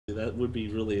That would be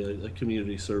really a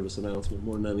community service announcement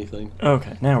more than anything.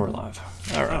 Okay, now we're live.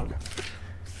 All right.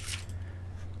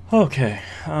 Okay.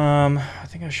 I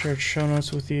think I shared show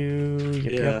notes with you.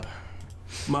 Yep.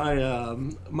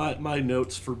 My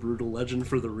notes for Brutal Legend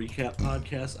for the recap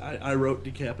podcast, I wrote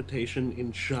decapitation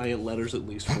in giant letters at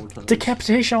least 4 times.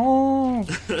 Decapitation!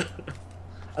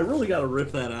 I really got to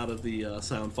rip that out of the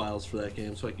sound files for that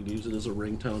game so I can use it as a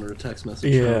ringtone or a text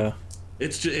message. Yeah.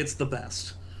 It's the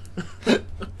best.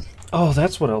 Oh,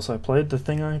 that's what else I played. The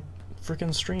thing I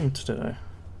freaking streamed today.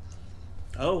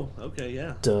 Oh, okay,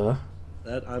 yeah. Duh.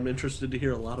 That I'm interested to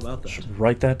hear a lot about that. Should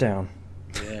write that down.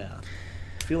 Yeah.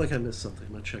 I feel like I missed something.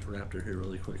 I'm gonna check Raptor here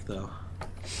really quick though.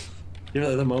 You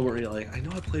know, the moment where you're like, I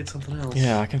know I played something else.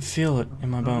 Yeah, I can feel it in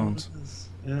my bones.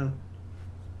 Yeah.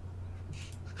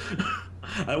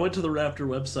 I went to the Raptor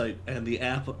website and the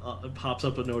app pops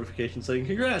up a notification saying,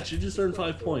 "Congrats, you just earned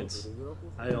 5 points."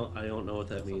 I don't know what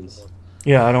that means.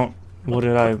 Yeah, I don't. What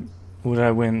did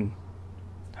I win?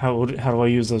 How do I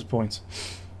use those points?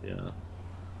 Yeah.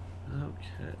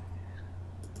 Okay.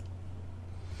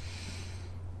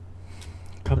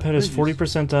 Cuphead is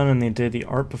 40% done, and they did the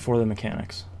art before the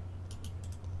mechanics.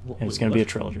 And it's going to be a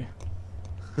trilogy.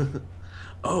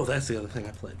 Oh, that's the other thing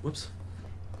I played. Whoops.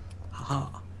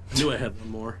 Haha. I knew I had one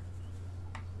more.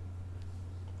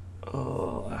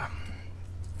 Oh.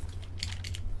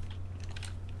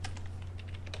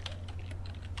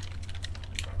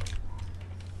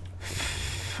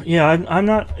 Yeah, I'm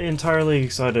not entirely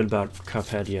excited about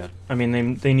Cuphead yet. I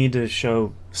mean, they need to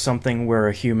show something where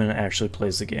a human actually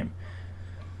plays the game.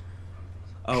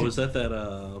 Oh, is that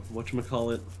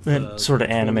whatchamacallit? That sort of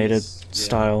animated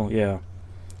style, yeah.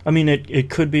 I mean,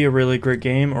 it could be a really great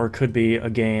game, or it could be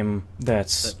a game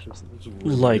that's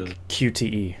really like good.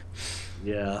 QTE.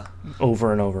 Yeah.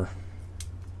 Over and over.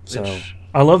 So,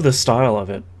 I love the style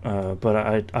of it,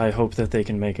 but I hope that they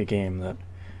can make a game that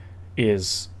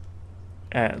is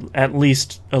at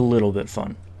least a little bit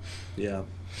fun. Yeah.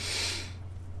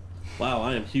 Wow,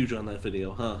 I am huge on that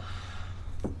video, huh?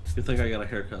 Good thing I got a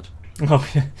haircut. Oh,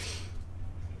 yeah.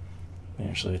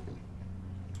 Actually,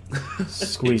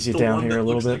 squeeze you down here a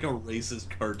little bit. It's like a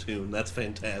racist cartoon. That's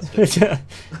fantastic.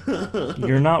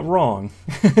 You're not wrong.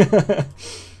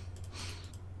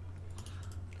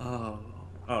 Oh,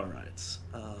 all right.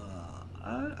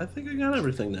 I think I got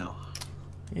everything now.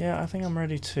 Yeah, I think I'm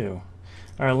ready too.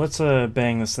 All right, let's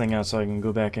bang this thing out so I can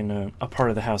go back into a part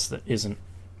of the house that isn't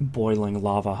boiling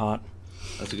lava hot.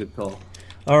 That's a good call.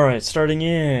 All right, starting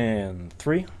in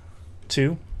 3,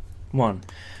 2, 1.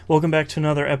 Welcome back to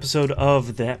another episode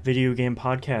of That Video Game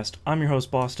Podcast. I'm your host,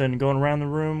 Boston. Going around the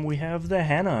room, we have the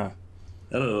Hannah.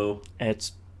 Hello.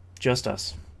 It's just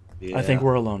us. Yeah. I think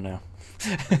we're alone now.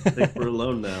 I think we're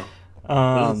alone now.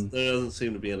 There doesn't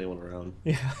seem to be anyone around.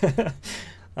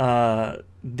 Yeah.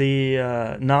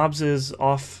 The Knobs is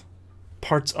off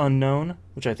parts unknown,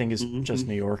 which I think is just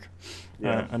New York.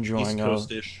 Yeah. Enjoying East a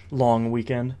Coast-ish. long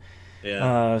weekend.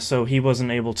 Yeah. So he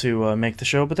wasn't able to make the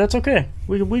show, but that's okay.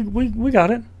 We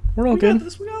got it. We're all good. Got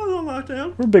this. We got it on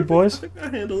lockdown. We're big boys. I think I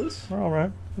handle this. We're all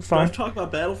right. We're fine. Let's talk about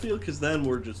Battlefield, because then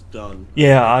we're just done.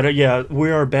 Yeah, yeah.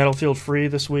 We are Battlefield free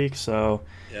this week, so.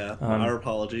 Yeah. Our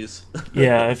apologies.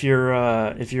 Yeah, if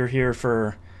you're here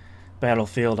for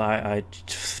Battlefield, I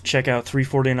check out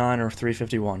 349 or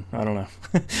 351. I don't know.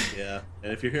 Yeah,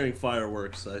 and if you're hearing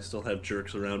fireworks, I still have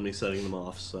jerks around me setting them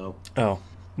off. So. Oh.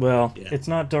 Well, yeah. It's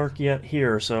not dark yet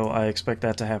here, so I expect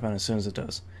that to happen as soon as it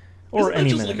does. Or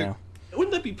any minute now.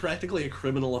 Wouldn't that be practically a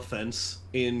criminal offense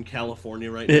in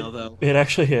California now, though? It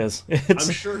actually is. I'm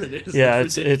sure it is. Yeah,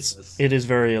 it is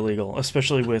very illegal,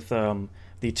 especially with the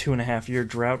 2.5-year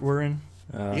drought we're in.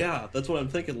 Yeah, that's what I'm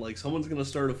thinking. Like, someone's going to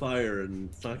start a fire, and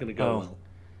it's not going to go well.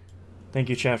 Thank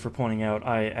you, chat, for pointing out.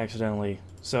 I accidentally...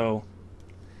 So,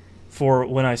 for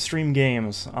when I stream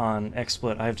games on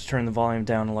XSplit, I have to turn the volume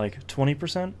down to like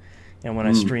 20%, and when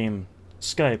I stream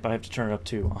Skype, I have to turn it up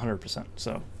to 100%.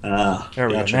 So there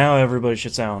we go. Now everybody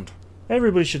should sound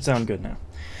good now.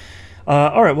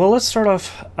 All right, well, let's start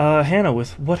off, Hannah,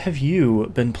 with what have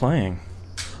you been playing?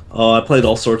 Oh, I played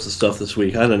all sorts of stuff this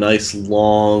week. I had a nice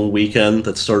long weekend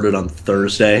that started on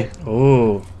Thursday.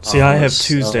 Oh, see, I have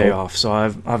Tuesday off, so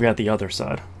I've got the other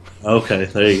side. Okay,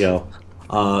 there you go.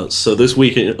 So this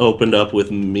weekend opened up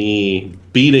with me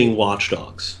beating Watch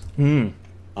Dogs. And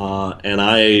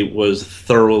I was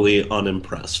thoroughly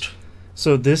unimpressed.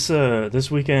 So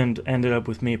this weekend ended up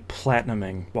with me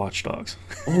platinuming Watch Dogs.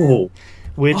 Oh.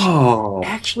 Which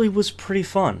actually was pretty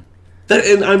fun.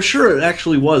 And I'm sure it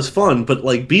actually was fun, but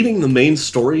like beating the main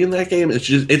story in that game, it's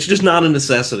just not a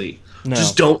necessity. No.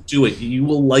 Just don't do it. You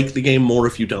will like the game more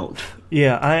if you don't.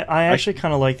 Yeah, I actually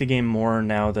kind of like the game more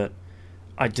now that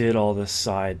I did all this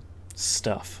side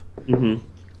stuff. Mm-hmm.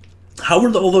 How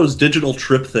were all those digital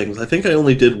trip things? I think I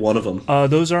only did one of them.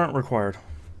 Those aren't required.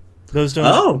 Those don't.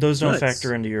 Oh, Those don't nice.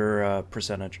 factor into your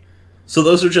percentage. So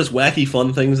those are just wacky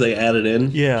fun things they added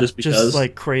in, Yeah, just because.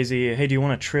 like crazy. Hey, do you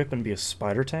want to trip and be a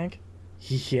spider tank?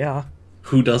 Yeah.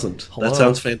 Who doesn't? Hello. That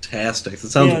sounds fantastic. That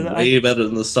sounds way better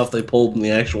than the stuff they pulled in the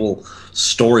actual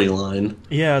storyline.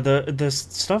 Yeah, the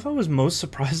stuff I was most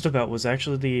surprised about was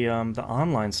actually the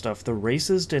online stuff. The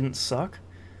races didn't suck.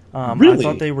 Really? I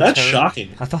thought they were That's shocking.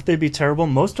 I thought they'd be terrible.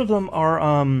 Most of them are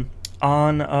on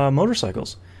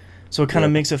motorcycles, so it kind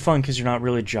of makes it fun because you're not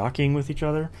really jockeying with each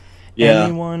other. Yeah.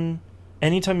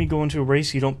 Anytime you go into a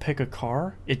race, you don't pick a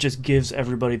car. It just gives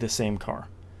everybody the same car.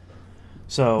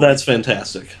 So that's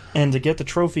fantastic. And to get the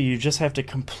trophy, you just have to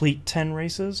complete 10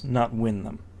 races, not win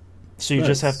them. So you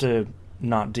just have to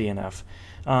not DNF.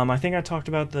 I think I talked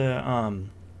about the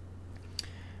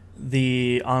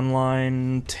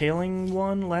online tailing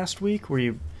one last week, where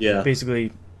you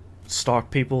basically stalk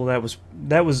people. That was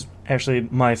actually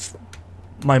my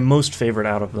most favorite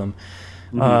out of them.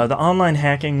 Mm-hmm. The online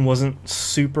hacking wasn't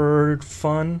super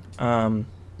fun.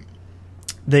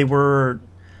 They were.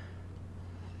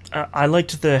 I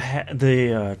liked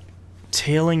the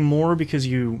tailing more because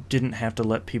you didn't have to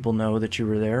let people know that you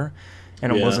were there,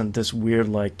 and it wasn't this weird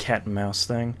like cat and mouse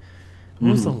thing.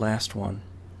 What was the last one?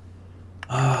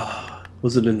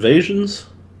 Was it Invasions?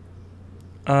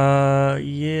 Yeah.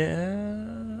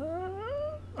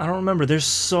 I don't remember. There's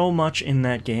so much in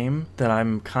that game that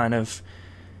I'm kind of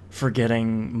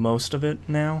forgetting most of it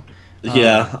now.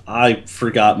 Yeah, I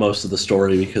forgot most of the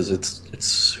story because it's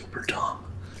super dumb.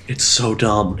 It's so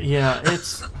dumb. Yeah,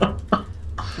 it's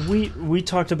we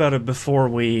talked about it before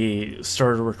we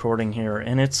started recording here,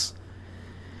 and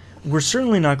we're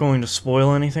certainly not going to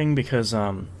spoil anything because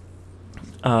I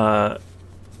feel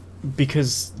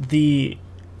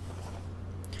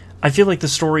like the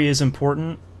story is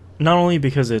important, not only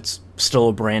because it's still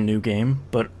a brand new game,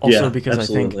 but also because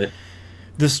absolutely. I think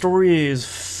the story is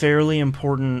fairly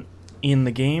important in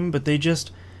the game, but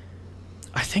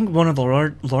I think one of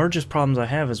the largest problems I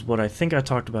have is what I think I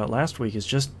talked about last week is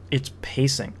just its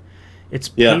pacing. It's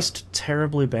paced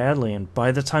terribly badly, and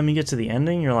by the time you get to the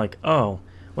ending, you're like, oh,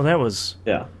 well, that was...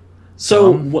 Yeah.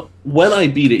 So when I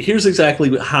beat it, here's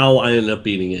exactly how I ended up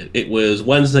beating it. It was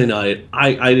Wednesday night.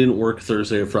 I didn't work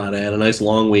Thursday or Friday. I had a nice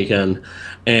long weekend,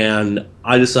 and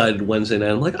I decided Wednesday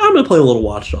night, I'm like, I'm going to play a little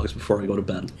Watch Dogs before I go to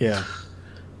bed. Yeah.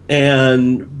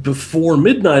 And before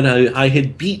midnight, I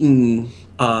had beaten...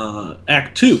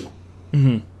 Act 2.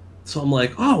 Mm-hmm. So I'm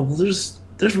like, oh, well, there's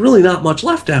really not much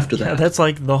left after that. Yeah, that's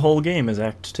like the whole game is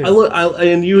Act 2.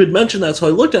 And you had mentioned that, so I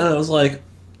looked at it and I was like,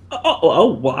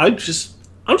 well, I'm just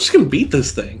gonna beat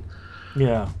this thing.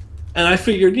 Yeah. And I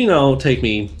figured, take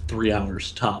me 3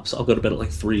 hours tops. I'll go to bed at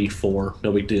like 3, 4,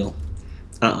 no big deal.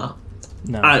 No.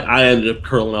 I ended up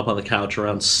curling up on the couch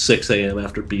around 6 a.m.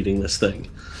 after beating this thing.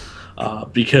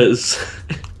 Because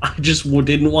I just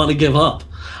didn't want to give up.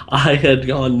 I had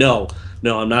gone, no,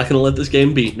 I'm not going to let this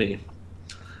game beat me.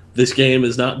 This game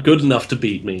is not good enough to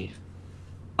beat me.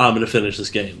 I'm going to finish this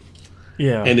game.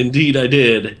 Yeah. And indeed I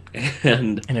did.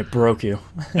 And it broke you.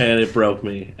 And it broke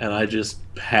me. And I just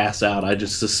passed out. I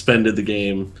just suspended the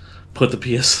game, put the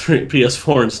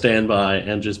PS4 in standby,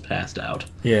 and just passed out.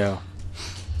 Yeah.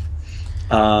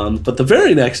 But the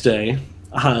very next day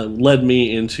led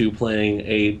me into playing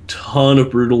a ton of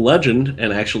Brutal Legend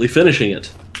and actually finishing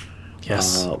it.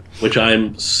 Yes. Which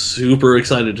I'm super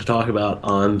excited to talk about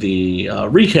on the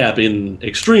recap in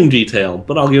extreme detail,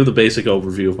 but I'll give the basic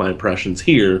overview of my impressions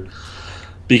here,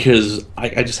 because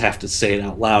I just have to say it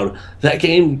out loud. That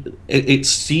game, it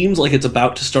seems like it's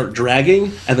about to start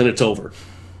dragging, and then it's over.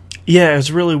 Yeah, it's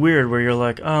really weird where you're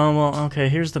like, oh, well, okay,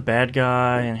 here's the bad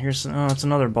guy, and here's, it's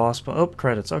another boss, oh,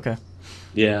 credits, okay.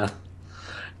 Yeah.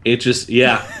 It just,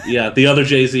 the other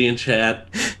Jay-Z in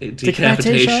chat,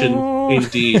 decapitation,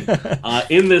 indeed.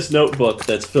 In this notebook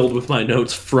that's filled with my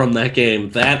notes from that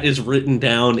game, that is written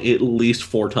down at least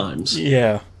 4 times.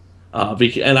 Yeah.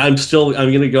 And I'm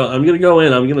gonna go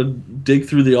in, I'm gonna dig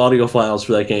through the audio files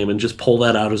for that game and just pull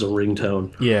that out as a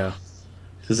ringtone. Yeah.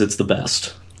 Because it's the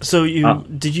best. So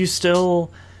did you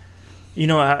still,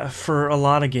 for a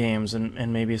lot of games,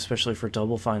 and maybe especially for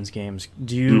Double Fine's games,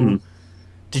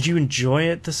 did you enjoy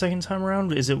it the second time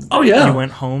around? Is it? Oh yeah. You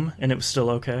went home and it was still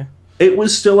okay. It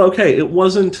was still okay. It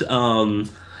wasn't.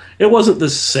 It wasn't the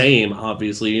same.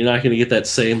 Obviously, you're not going to get that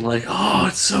same like, oh,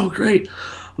 it's so great.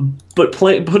 But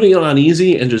putting it on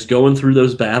easy and just going through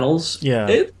those battles,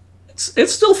 it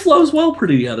still flows well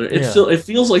pretty together. It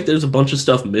feels like there's a bunch of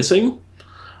stuff missing,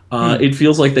 It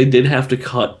feels like they did have to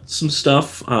cut some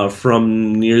stuff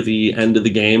from near the end of the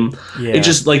game. It Yeah.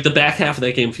 just like the back half of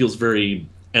that game feels very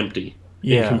empty in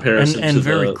Yeah. comparison And to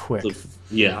very the quick.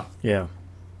 yeah. Yeah.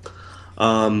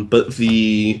 But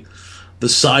the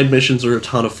side missions are a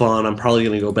ton of fun. I'm probably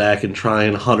going to go back and try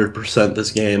and 100%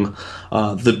 this game.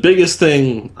 The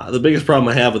biggest problem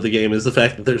I have with the game is the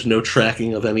fact that there's no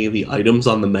tracking of any of the items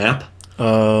on the map.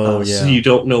 Oh, So yeah. you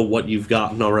don't know what you've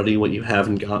gotten already, what you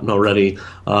haven't gotten already.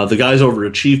 The guys over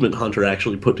at Achievement Hunter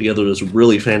actually put together this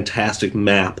really fantastic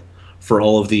map for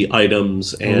all of the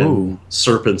items Ooh. and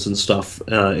serpents and stuff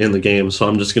in the game. So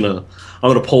I'm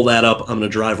gonna pull that up. I'm gonna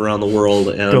drive around the world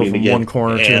and I'm Go gonna from get one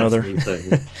corner to another.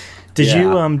 everything. Did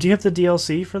you Yeah. do you have the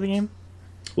DLC for the game?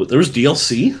 Well, there's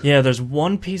DLC? Yeah, there's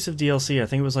one piece of DLC. I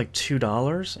think it was like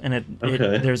 $2, and it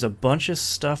Okay. there's a bunch of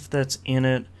stuff that's in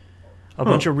it, a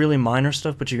Huh. bunch of really minor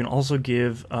stuff. But you can also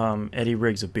give Eddie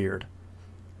Riggs a beard,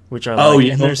 which I Oh, like.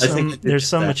 you And know, I think I did there's get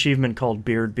some that. achievement called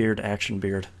Beard Action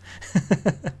Beard.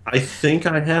 I think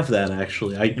I have that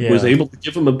actually. I was Yeah. able to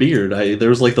give him a beard. There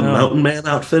was like the Oh. Mountain Man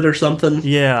outfit or something.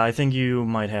 Yeah, I think you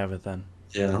might have it then.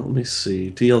 Yeah, let me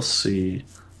see. DLC.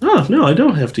 Oh, no, I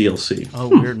don't have DLC. Oh,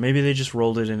 weird. Maybe they just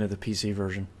rolled it into the PC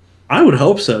version. I would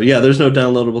hope so. Yeah, there's no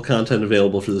downloadable content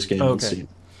available for this game on Okay. Steam.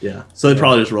 Yeah, so they Yeah.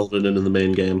 probably just rolled it into the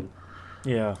main game.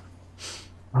 Yeah.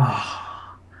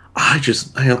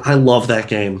 I love that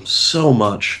game so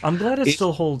much. I'm glad it It,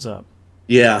 still holds up.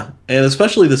 yeah, and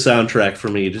especially the soundtrack for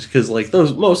me, just because like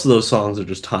those most of those songs are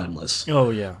just timeless. Oh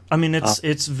yeah. I mean, Uh,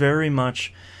 it's very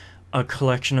much a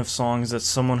collection of songs that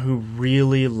someone who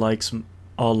really likes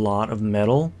a lot of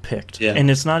metal picked. yeah, And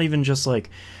it's not even just like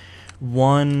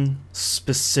one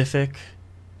specific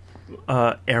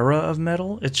era of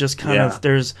metal. It's just kind yeah, of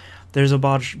there's a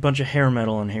bunch of hair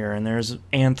metal in here, and there's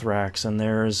Anthrax, and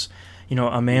there's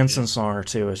a Manson song or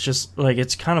two. It's just like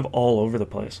it's kind of all over the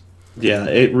place. yeah.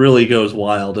 It really goes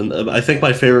wild, and I think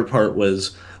my favorite part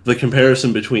was the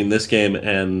comparison between this game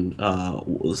and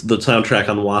the soundtrack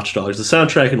on Watch Dogs. The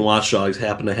soundtrack in Watch Dogs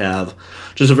happen to have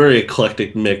just a very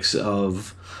eclectic mix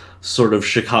of sort of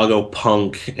Chicago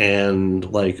punk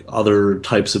and like other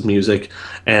types of music,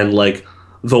 and like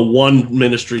the one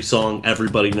Ministry song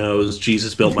everybody knows,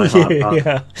 "Jesus Built My Hot Rod."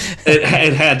 Yeah.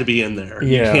 It had to be in there.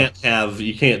 Yeah.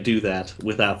 You can't do that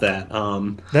without that.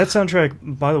 That soundtrack,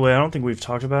 by the way, I don't think we've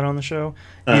talked about it on the show,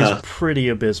 is Uh, pretty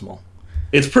abysmal.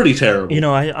 it's pretty terrible.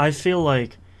 I feel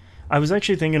like I was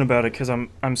actually thinking about it because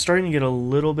I'm starting to get a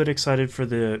little bit excited for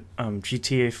the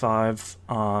GTA 5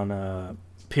 on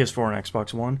PS4 and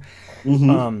Xbox One.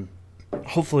 Hmm.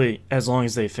 Hopefully, as long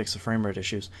as they fix the frame rate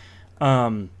issues.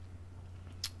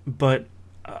 But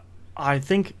I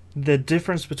think the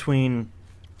difference between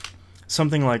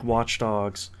something like Watch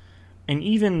Dogs and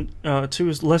even to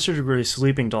a lesser degree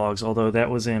Sleeping Dogs, although that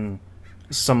was in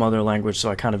some other language, so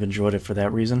I kind of enjoyed it for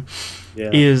that reason, Yeah.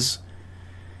 is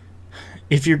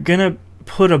if you're gonna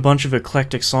put a bunch of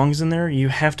eclectic songs in there, you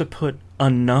have to put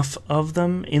enough of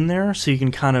them in there so you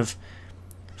can kind of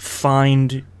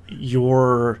find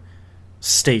your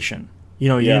station.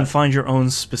 You Yeah. can find your own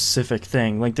specific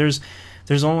thing. Like there's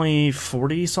only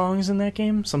 40 songs in that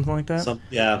game, something like that.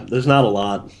 Yeah, there's not a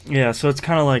lot. Yeah, so it's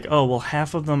kind of like, oh, well,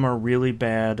 half of them are really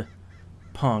bad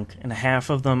punk, and half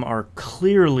of them are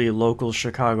clearly local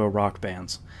Chicago rock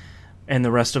bands. And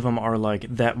the rest of them are like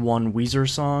that one Weezer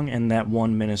song and that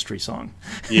one Ministry song.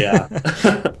 Yeah.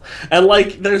 And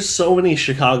like there's so many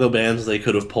Chicago bands they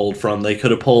could have pulled from. They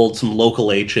could have pulled some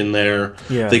Local H in there.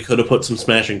 Yeah. They could have put some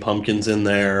Smashing Pumpkins in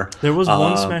there. There was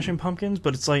one Smashing Pumpkins,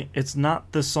 but it's like it's not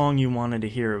the song you wanted to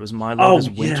hear. It was My Love Oh, Is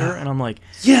Winter, yeah. and I'm like,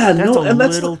 Yeah, that's no, a and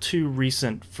that's little too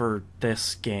recent for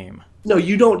this game. no,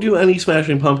 you don't do any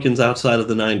Smashing Pumpkins outside of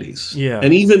the 90s. Yeah.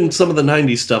 And even some of the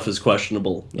 90s stuff is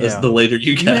questionable as Yeah. the later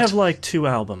you get. You have like 2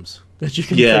 albums that you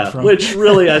can Yeah, pick from. which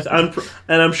really,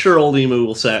 I'm sure Old Emu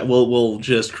will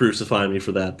just crucify me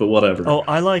for that, but whatever. Oh,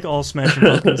 I like all Smashing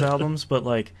Pumpkins albums, but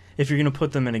like if you're gonna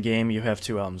put them in a game, you have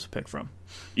 2 albums to pick from.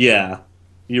 Yeah,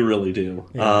 you really do.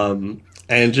 Yeah.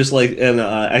 And just like, and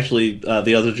actually,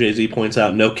 the other Jay-Z points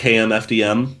out, no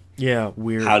KMFDM. Yeah,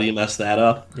 weird. How do you mess that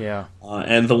up? Yeah.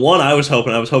 And the one I was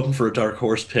hoping for a dark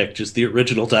horse pick, just the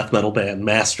original death metal band,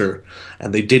 Master,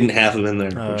 and they didn't have them in there,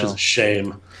 which is Oh. a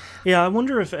shame. Yeah, I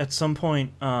wonder if at some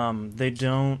point they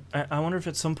don't. I wonder if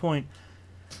at some point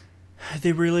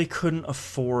they really couldn't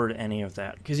afford any of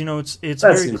that because it's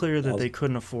That very seems clear that plausible. they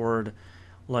couldn't afford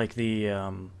like the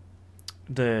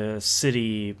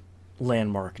city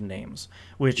landmark names,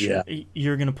 which Yeah.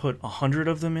 you're gonna put 100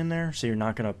 of them in there, so you're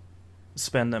not gonna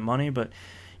spend that money. But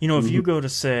You know, if you go to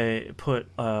say put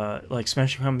like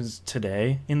Smashing Pumpkins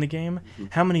today in the game,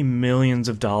 how many millions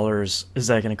of dollars is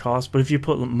that going to cost? But if you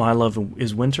put My Love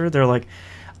Is Winter, they're like,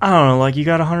 I don't know, like you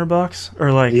got $100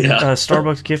 or like a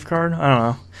Starbucks gift card. I don't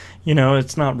know. You know,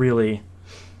 it's not really.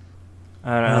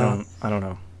 I don't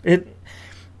know.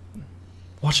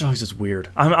 Watch Dogs is weird.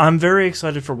 I'm very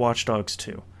excited for Watch Dogs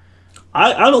 2.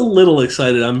 I'm a little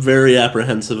excited. I'm very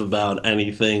apprehensive about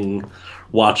anything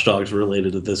Watch Dogs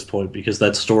related at this point because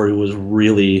that story was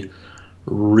really,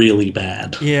 really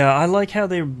bad. Yeah, I like how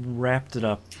they wrapped it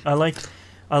up. I like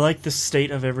the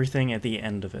state of everything at the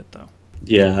end of it, though.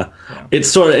 Yeah.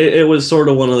 It was sort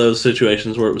of one of those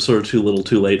situations where it was sort of too little,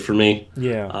 too late for me.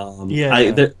 Yeah.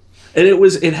 And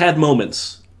it had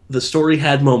moments. The story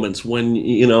had moments when,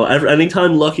 you know,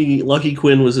 anytime Lucky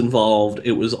Quinn was involved,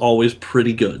 it was always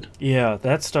pretty good. Yeah,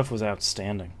 that stuff was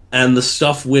outstanding. And the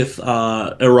stuff with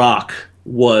Iraq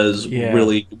was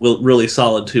really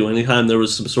solid too. Anytime there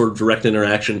was some sort of direct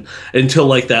interaction, until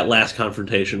like that last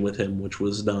confrontation with him, which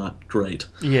was not great.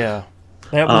 Yeah,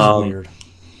 that was weird.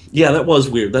 Yeah, that was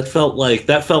weird. That felt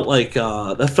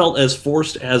as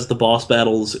forced as the boss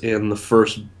battles in the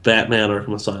first Batman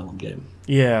Arkham Asylum game.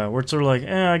 Yeah, where it's sort of like,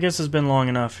 I guess it's been long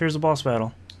enough. Here's a boss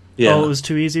battle. Yeah. Oh, it was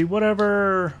too easy.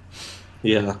 Whatever.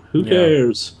 Yeah, who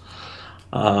cares?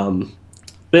 But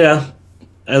yeah,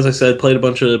 as I said, played a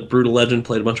bunch of Brutal Legend,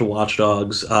 played a bunch of Watch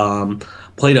Dogs,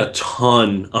 played a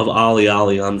ton of Ali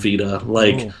Ali on Vita.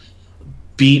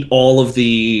 Beat all of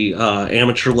the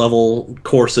amateur level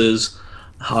courses.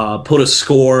 Put a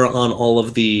score on all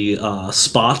of the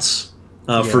spots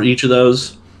for each of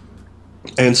those,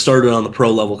 and started on the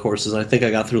pro level courses. I think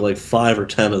I got through like 5 or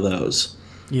 10 of those.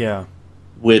 Yeah,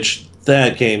 which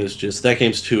that game's too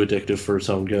addictive for its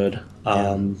own good.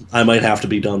 I might have to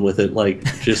be done with it. Like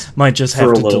just might just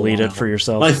have to delete it for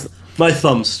yourself. My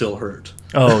thumbs still hurt.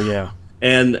 Oh yeah,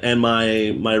 and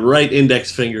my right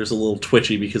index finger is a little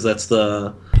twitchy because that's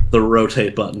the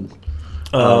rotate button.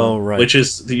 Oh, right. Which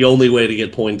is the only way to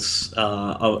get points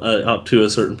up to a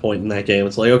certain point in that game.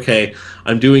 It's like, okay,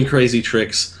 I'm doing crazy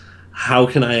tricks. How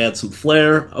can I add some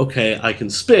flair? Okay, I can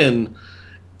spin.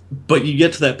 But you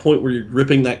get to that point where you're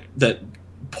gripping that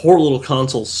poor little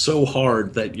console so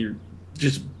hard that you're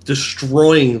just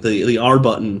destroying the R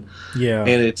button. Yeah.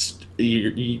 And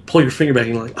you pull your finger back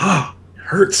and you're like, it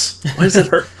hurts. Why does it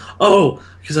hurt? Oh,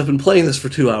 because I've been playing this for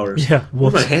 2 hours. Yeah. Why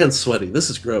are my hands sweaty? This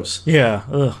is gross. Yeah.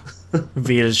 Ugh.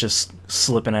 Vita's just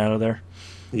slipping out of there.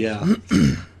 Yeah.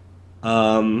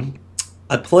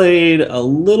 I played a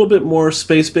little bit more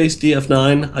space-based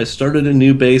DF9. I started a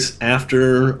new base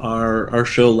after our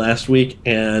show last week,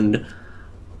 and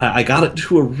I got it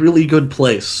to a really good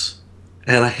place.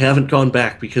 And I haven't gone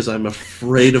back because I'm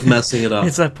afraid of messing it up.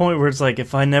 It's that point where it's like,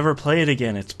 if I never play it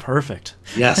again, it's perfect.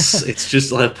 Yes, it's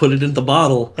just I put it in the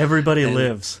bottle. Everybody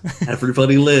lives.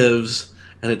 Everybody lives.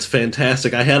 And it's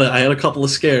fantastic. I had a couple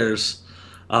of scares.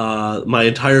 My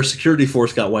entire security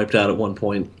force got wiped out at one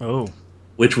point. Oh,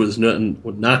 which was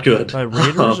not good. By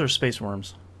raiders or space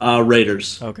worms?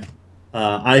 Raiders. Okay.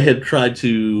 I had tried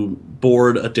to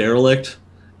board a derelict,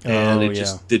 and it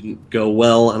just didn't go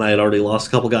well. And I had already lost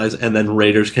a couple guys, and then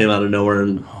raiders came out of nowhere.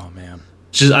 And oh man,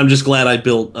 I'm just glad I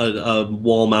built a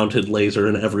wall-mounted laser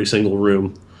in every single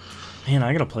room. Man,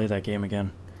 I gotta play that game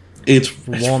again. It's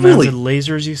wall-mounted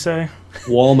lasers, you say?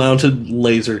 Wall-mounted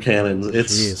laser cannons.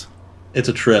 It's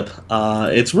a trip.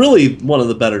 It's really one of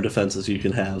the better defenses you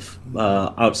can have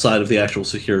outside of the actual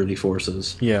security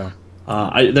forces. Yeah.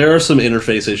 There are some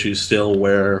interface issues still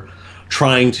where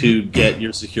trying to get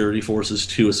your security forces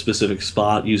to a specific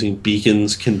spot using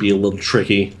beacons can be a little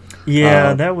tricky.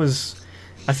 Yeah,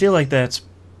 I feel like that's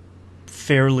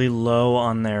fairly low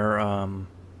on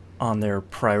their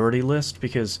priority list,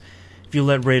 because if you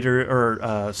let raider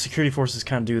or security forces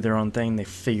kind of do their own thing, they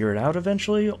figure it out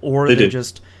eventually, or they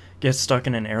just get stuck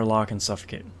in an airlock and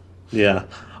suffocate. Yeah.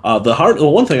 The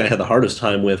one thing I had the hardest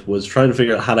time with was trying to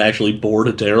figure out how to actually board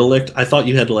a derelict. I thought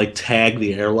you had to like tag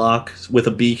the airlock with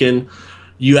a beacon.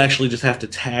 You actually just have to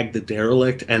tag the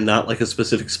derelict and not like a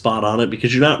specific spot on it,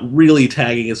 because you're not really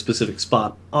tagging a specific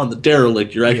spot on the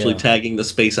derelict. You're actually tagging the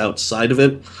space outside of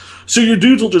it. So your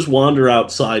dudes will just wander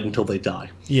outside until they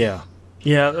die. Yeah.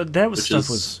 Yeah,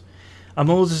 I'm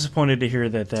a little disappointed to hear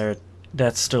that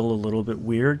that's still a little bit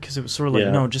weird, because it was sort of like,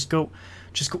 no, just go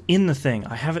in the thing.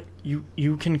 I have it.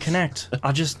 You can connect.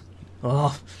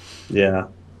 Yeah.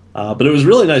 But it was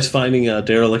really nice finding a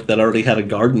derelict that already had a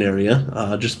garden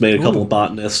area. Just made a couple of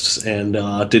botanists and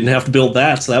didn't have to build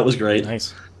that, so that was great.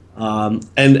 Nice.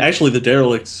 And actually the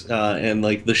derelicts and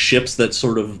like the ships that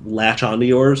sort of latch onto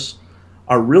yours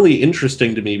are really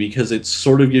interesting to me because it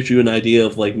sort of gives you an idea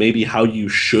of like maybe how you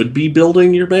should be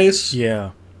building your base.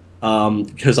 Yeah.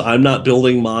 Because I'm not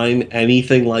building mine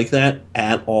anything like that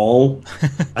at all.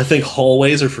 I think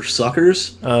hallways are for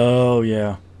suckers. Oh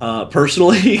yeah.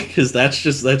 Personally, because that's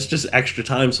just extra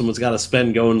time someone's got to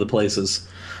spend going to places.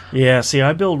 Yeah. See,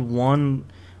 I build one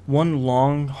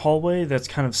long hallway that's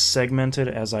kind of segmented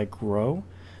as I grow.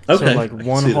 Okay, So like I can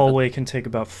one see that. hallway can take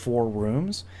about 4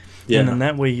 rooms, Yeah, and then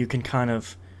that way you can kind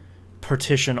of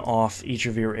partition off each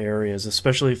of your areas,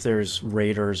 especially if there's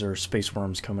raiders or space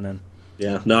worms coming in.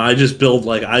 yeah. No, I just build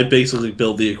like I basically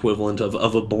build the equivalent of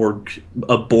a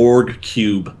Borg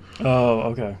cube. Oh,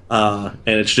 okay. And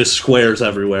it's just squares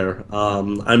everywhere.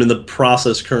 I'm in the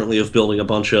process currently of building a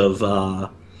bunch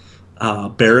of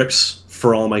barracks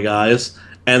for all my guys.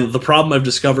 And the problem I've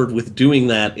discovered with doing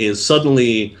that is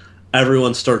suddenly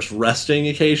everyone starts resting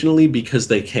occasionally because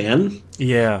they can,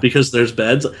 Yeah. because there's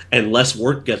beds, and less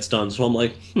work gets done. So I'm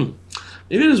like, maybe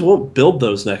I just won't build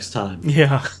those next time.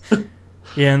 Yeah.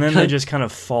 Yeah, and then they just kind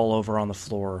of fall over on the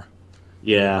floor.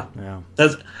 Yeah. Yeah.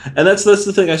 That's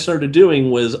the thing I started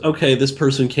doing was, okay, this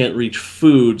person can't reach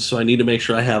food, so I need to make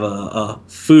sure I have a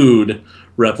food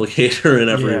replicator in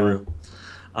every room.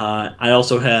 I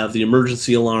also have the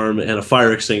emergency alarm and a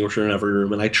fire extinguisher in every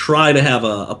room, and I try to have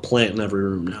a plant in every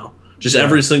room now. Just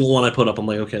every single one I put up, I'm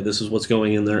like, okay, this is what's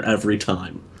going in there every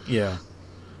time. Yeah.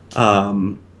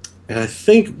 And I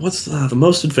think what's the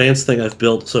most advanced thing I've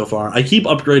built so far? I keep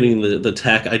upgrading the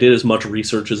tech. I did as much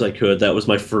research as I could. That was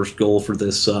my first goal for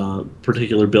this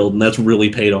particular build, and that's really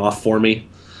paid off for me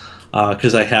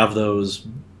because I have those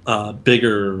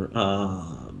bigger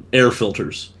air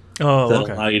filters that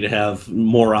allow you to have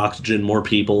more oxygen, more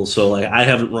people. So like I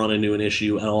haven't run into an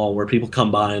issue at all where people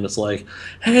come by and it's like,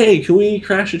 "Hey, can we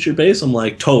crash at your base?" I'm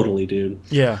like, "Totally, dude."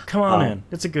 Yeah, come on in.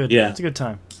 It's a good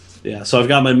time. Yeah, so I've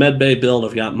got my med bay built,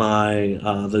 I've got my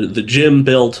the gym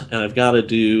built, and I've got to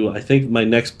do. I think my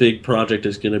next big project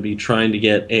is going to be trying to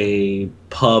get a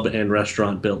pub and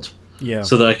restaurant built. Yeah.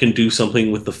 So that I can do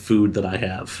something with the food that I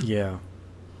have. Yeah.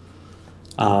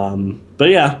 But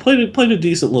yeah, played a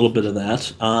decent little bit of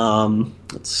that.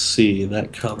 Let's see,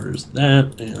 that covers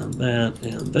that and that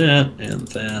and that and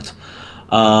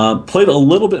that. Played a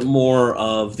little bit more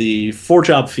of the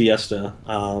 4-Job Fiesta.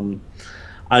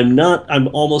 I'm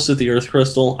almost at the Earth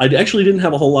Crystal. I actually didn't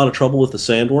have a whole lot of trouble with the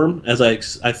Sandworm, as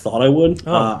I thought I would.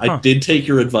 I did take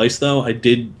your advice, though. I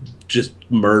did just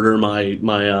murder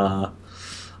my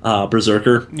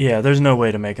Berserker. Yeah, there's no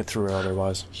way to make it through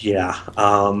otherwise. Yeah.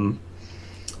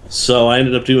 So I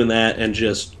ended up doing that and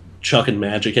just chucking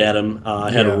magic at him.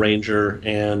 I had a Ranger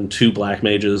and 2 Black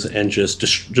Mages and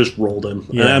just rolled him.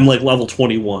 Yeah. And I'm like level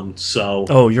 21, so...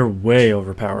 Oh, you're way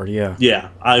overpowered, yeah. Yeah,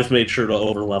 I've made sure to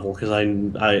overlevel, because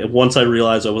I once I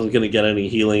realized I wasn't going to get any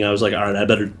healing, I was like, alright, I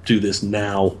better do this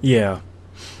now. Yeah.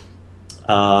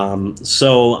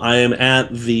 So I am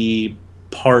at the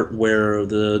part where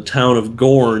the town of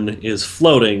Gorn is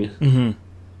floating. Mm-hmm.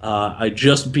 I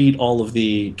just beat all of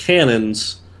the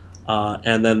cannons...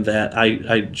 and then that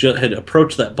I just had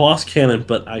approached that boss cannon,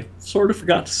 but I sort of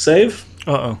forgot to save.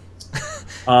 And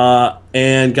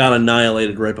got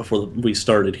annihilated right before we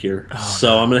started here.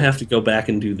 So I'm going to have to go back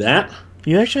and do that.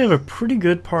 You actually have a pretty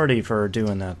good party for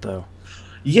doing that, though.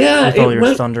 Yeah, with all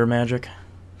your thunder magic.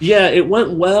 Yeah, it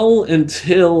went well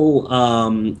until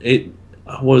it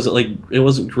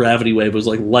wasn't gravity wave, it was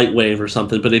like light wave or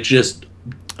something, but it just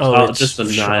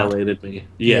annihilated me.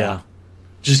 Yeah.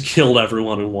 Just killed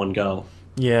everyone in one go.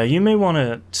 Yeah, you may want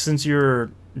to, since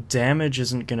your damage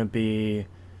isn't going to be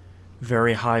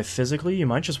very high physically, you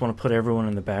might just want to put everyone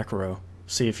in the back row.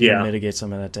 See if you can mitigate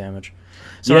some of that damage.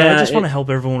 So I just want to help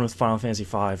everyone with Final Fantasy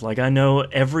V. Like, I know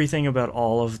everything about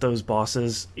all of those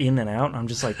bosses in and out, and I'm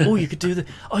just like, oh, you could do this.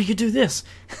 Oh, you could do this.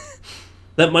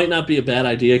 That might not be a bad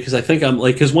idea, because I think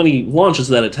because when he launches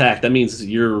that attack, that means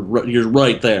you're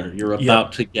right there. You're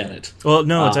about to get it. Well,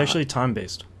 no, it's actually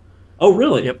time-based. Oh,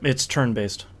 really? Yep, it's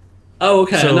turn-based. Oh,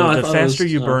 okay. So the faster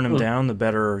you burn him down, the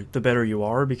better you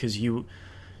are, because you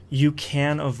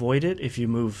can avoid it if you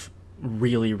move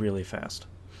really, really fast.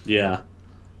 Yeah.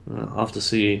 I'll have to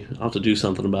see. I'll have to do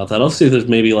something about that. I'll see if there's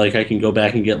maybe like I can go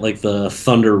back and get like the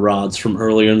thunder rods from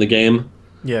earlier in the game.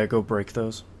 Yeah, go break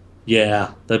those.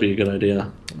 Yeah, that'd be a good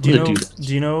idea. Do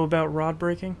you know about rod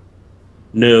breaking?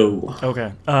 No.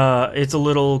 Okay. It's a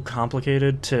little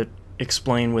complicated to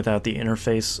explain without the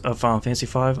interface of Final Fantasy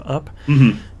V up.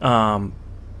 Mm-hmm.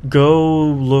 Go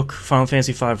look Final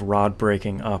Fantasy V rod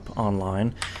breaking up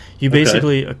online. You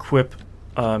basically equip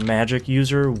a magic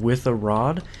user with a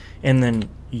rod, and then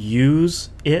use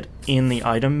it in the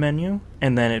item menu,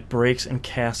 and then it breaks and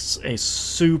casts a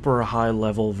super high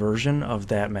level version of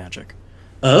that magic.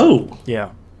 Oh.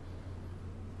 Yeah.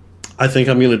 I think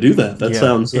I'm going to do that. That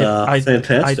sounds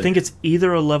fantastic. I think it's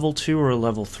either a level 2 or a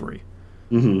level 3.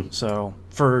 Mm-hmm. So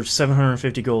for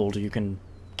 750 gold, you can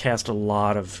cast a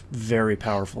lot of very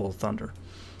powerful thunder.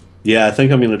 Yeah, I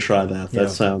think I'm going to try that.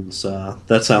 That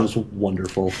sounds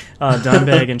wonderful.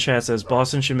 Dimebag in chat says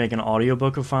Boston should make an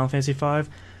audiobook of Final Fantasy V.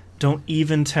 Don't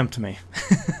even tempt me.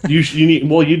 you'd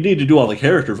need to do all the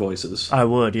character voices. I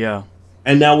would, yeah.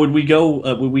 And now would we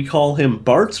call him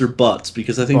Bartz or Butts?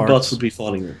 Because I think Butts would be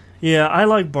funnier. Yeah, I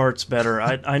like Bart's better.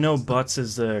 I know Butts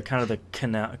is the kind of the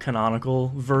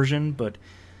canonical version, but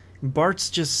Bart's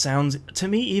just sounds to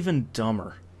me even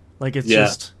dumber. Like it's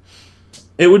just.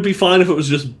 It would be fine if it was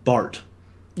just Bart.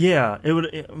 Yeah, it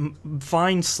would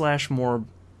fine / more,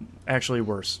 actually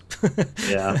worse.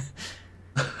 Yeah.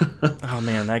 Oh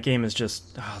man, that game is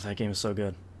so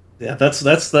good. Yeah, that's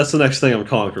the next thing I'm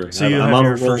conquering. So you have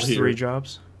your first 3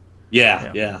 jobs?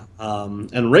 Yeah.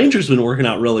 And Ranger's been working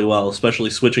out really well, especially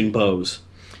switching bows.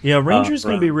 Yeah, Ranger's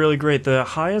going to be really great. The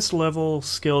highest level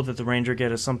skill that the Ranger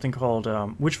get is something called...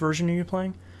 which version are you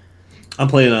playing? I'm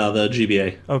playing the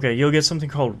GBA. Okay, you'll get something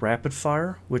called Rapid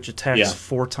Fire, which attacks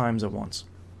 4 times at once.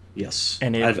 Yes.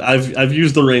 And I've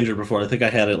used the Ranger before. I think I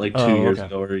had it like 2 years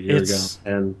ago or a year ago.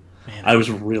 And man, I was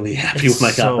really happy when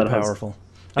I got that. It's so powerful.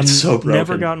 It's so broken.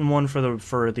 Never gotten one for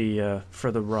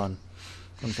the run,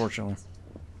 unfortunately.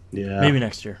 Yeah. Maybe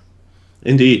next year.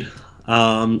 Indeed.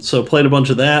 So played a bunch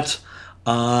of that.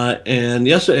 And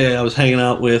yesterday I was hanging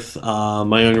out with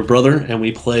my younger brother, and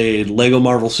we played Lego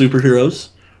Marvel Superheroes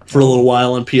for a little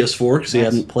while on PS4 because he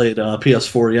hadn't played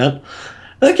PS4 yet.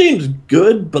 That game's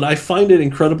good, but I find it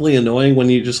incredibly annoying when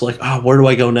you just like, where do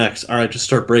I go next? All right, just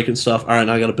start breaking stuff. All right,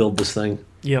 now I got to build this thing.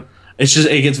 Yep.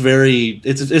 It gets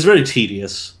very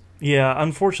tedious. Yeah,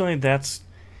 unfortunately, that's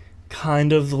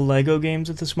kind of the Lego games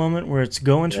at this moment, where it's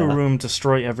go into a room,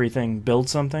 destroy everything, build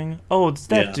something. Oh, it's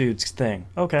that dude's thing.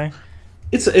 Okay.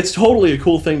 It's totally a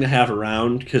cool thing to have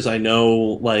around, because I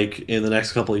know, like, in the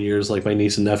next couple of years, like, my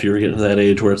niece and nephew are getting to that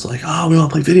age where it's like, we want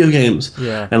to play video games.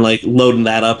 Yeah. And, like, loading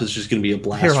that up is just going to be a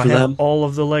blast for them. I have all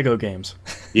of the Lego games.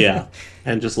 Yeah.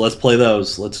 And just let's play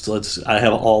those. I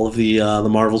have all of the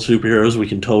Marvel superheroes. We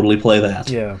can totally play that.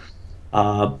 Yeah.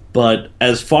 But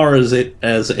as far as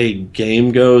a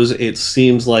game goes, it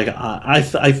seems like I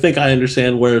think I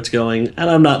understand where it's going, and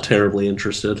I'm not terribly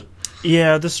interested.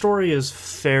 Yeah, the story is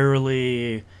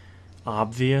fairly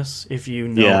obvious if you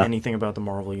know anything about the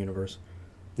Marvel Universe.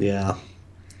 Yeah.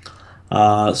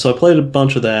 So I played a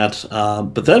bunch of that,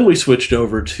 but then we switched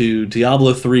over to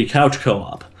Diablo 3 Couch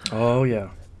Co-op. Oh, yeah.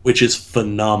 Which is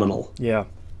phenomenal. Yeah.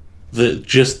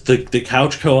 The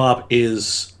Couch Co-op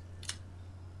is...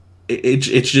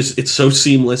 It's so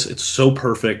seamless, it's so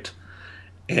perfect,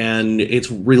 and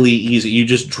it's really easy. You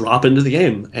just drop into the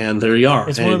game, and there you are.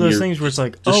 It's one of those things where it's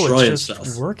like, it's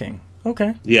just working.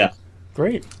 Okay. Yeah.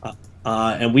 Great.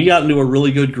 And we got into a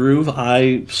really good groove.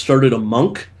 I started a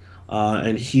monk,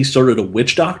 and he started a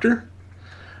witch doctor.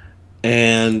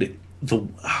 And the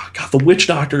witch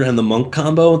doctor and the monk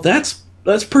combo, that's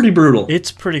pretty brutal.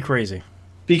 It's pretty crazy.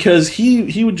 Because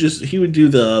he would do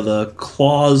the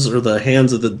claws or the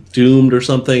hands of the doomed or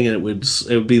something, and it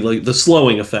would be like the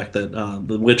slowing effect that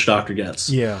the witch doctor gets.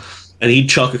 Yeah. And he'd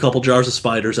chuck a couple jars of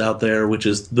spiders out there, which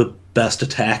is the best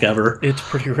attack ever. It's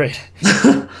pretty great.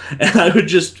 And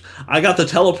I got the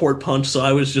teleport punch, so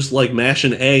I was just like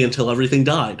mashing A until everything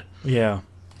died. Yeah.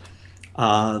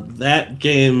 That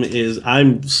game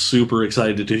I'm super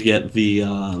excited to get the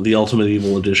Ultimate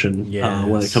Evil Edition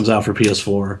when it comes out for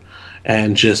PS4.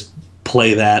 And just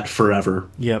play that forever.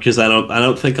 Yeah. Because I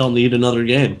don't think I'll need another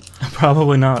game.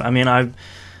 Probably not. I mean,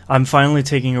 I'm finally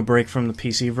taking a break from the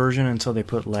PC version until they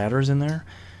put ladders in there.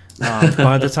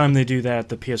 By the time they do that,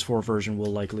 the PS4 version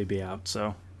will likely be out.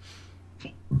 So.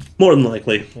 More than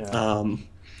likely. Yeah.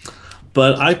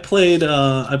 But we played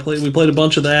a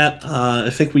bunch of that. I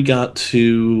think we got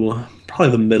to probably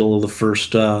the middle of the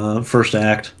first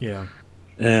act. Yeah.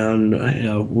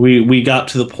 And we got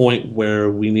to the point where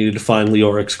we needed to find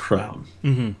Leoric's crown.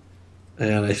 Mm-hmm.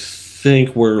 And I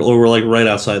think we're like right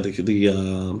outside the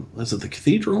is it the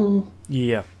cathedral?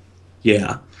 Yeah.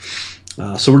 Yeah.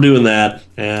 So we're doing that,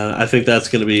 and I think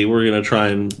we're gonna try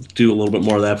and do a little bit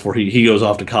more of that before he goes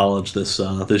off to college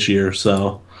this year.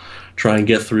 So try and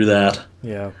get through that.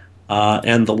 Yeah.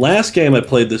 And the last game I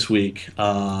played this week is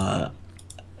a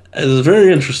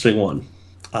very interesting one.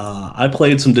 I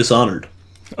played some Dishonored.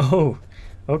 Oh,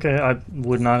 okay. I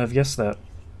would not have guessed that.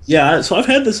 Yeah, so I've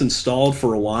had this installed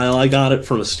for a while. I got it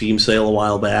from a Steam sale a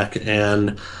while back,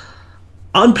 and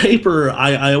on paper,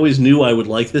 I always knew I would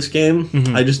like this game.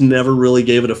 Hmm. I just never really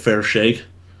gave it a fair shake.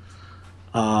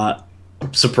 Not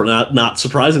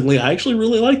surprisingly, I actually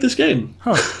really like this game.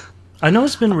 Huh. I know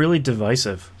it's been really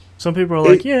divisive. Some people are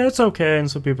like, It yeah, it's okay,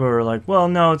 and some people are like, well,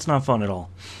 no, it's not fun at all.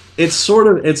 it's sort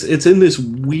of it's in this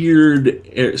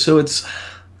weird so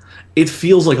it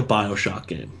feels like a BioShock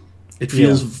game. It Yeah.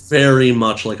 feels very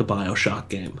much like a BioShock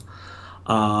game.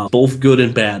 Both good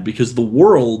and bad because the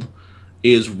world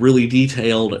is really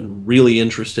detailed and really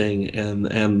interesting,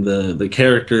 and the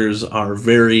characters are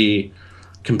very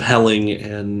compelling,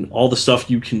 and all the stuff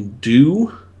you can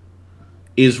do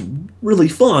is really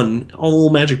fun. All the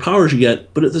little magic powers you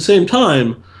get, but at the same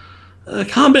time,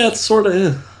 combat's sort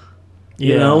of,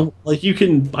 Yeah. like I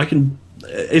can,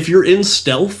 if you're in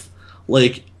stealth,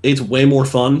 like it's way more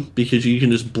fun because you can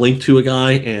just blink to a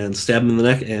guy and stab him in the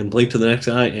neck, and blink to the next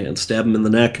guy and stab him in the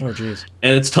neck, Oh, jeez.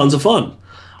 and it's tons of fun.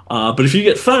 But if you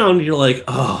get found, you're like,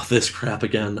 oh, this crap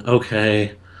again.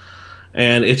 Okay.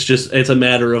 And it's a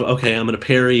matter of, okay, I'm going to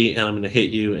parry and I'm going to hit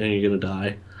you and you're going to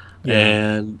die. Yeah.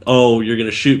 And, oh, you're going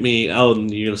to shoot me. Oh,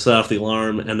 and you're going to set off the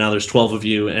alarm. And now there's 12 of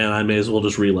you and I may as well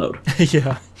just reload.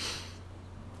 Yeah.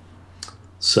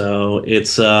 So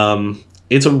it's a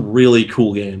really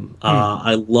cool game.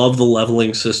 I love the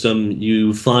leveling system.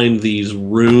 You find these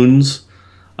runes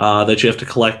that you have to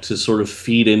collect to sort of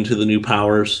feed into the new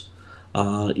powers.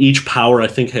 Each power, I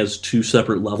think, has two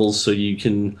separate levels, so you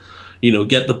can,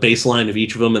 get the baseline of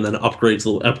each of them and then upgrade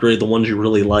the ones you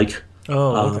really like.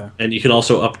 Oh, okay. And you can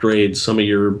also upgrade some of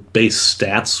your base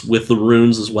stats with the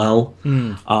runes as well.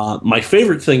 My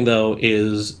favorite thing, though,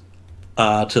 is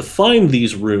to find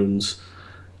these runes,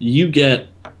 you get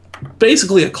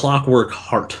basically a clockwork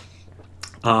heart.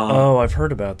 Oh, I've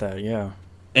heard about that, yeah.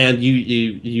 And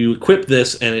you equip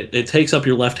this, and it takes up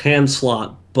your left hand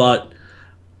slot, but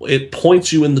it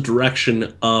points you in the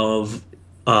direction of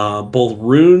both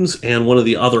runes and one of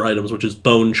the other items, which is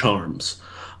bone charms.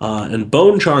 And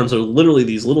bone charms are literally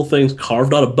these little things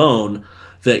carved out of bone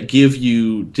that give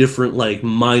you different, like,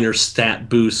 minor stat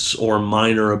boosts or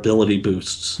minor ability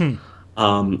boosts.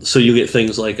 So you get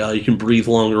things like you can breathe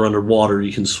longer underwater,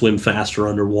 you can swim faster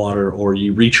underwater, or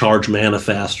you recharge mana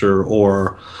faster,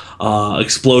 or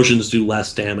explosions do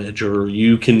less damage, or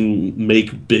you can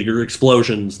make bigger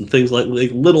explosions and things like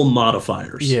little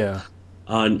modifiers. Yeah.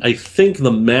 I think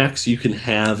the max you can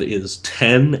have is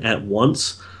 10 at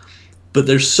once, but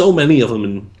there's so many of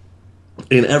them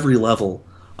in every level.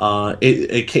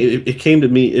 It came to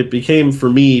me. It became for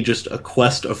me just a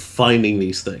quest of finding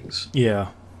these things. Yeah.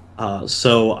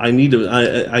 So I need to.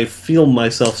 I feel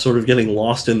myself sort of getting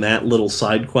lost in that little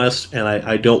side quest, and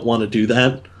I don't want to do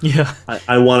that. Yeah.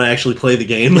 I want to actually play the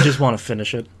game. You just want to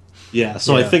finish it. Yeah.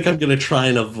 So I think I'm going to try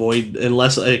and avoid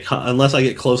unless I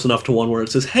get close enough to one where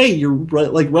it says, "Hey, you're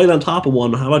right on top of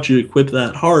one. How about you equip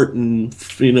that heart and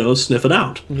sniff it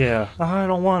out?" Yeah. I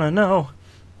don't want to know.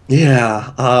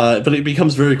 Yeah. But it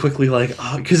becomes very quickly like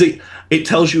because it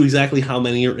tells you exactly how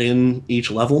many are in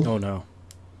each level. Oh, no.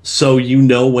 So you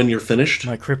know when you're finished.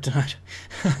 My kryptonite.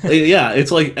 Yeah, it's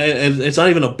like, and it's not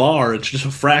even a bar, it's just a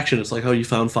fraction. It's like, oh, you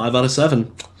found 5 out of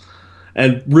 7.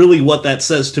 And really what that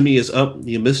says to me is, oh,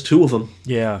 you missed 2 of them.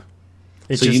 Yeah.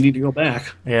 So you need to go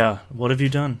back. Yeah. What have you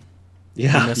done?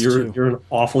 Yeah, you're an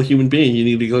awful human being. You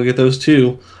need to go get those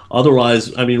 2.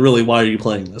 Otherwise, I mean, really, why are you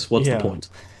playing this? What's the point?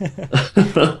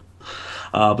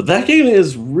 But that game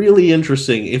is really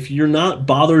interesting. If you're not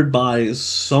bothered by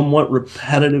somewhat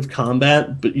repetitive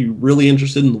combat, but you're really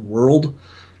interested in the world,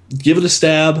 give it a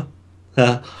stab.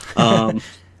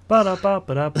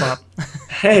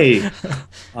 Hey,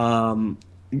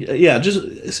 yeah,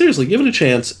 just seriously, give it a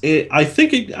chance. I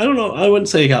don't know, I wouldn't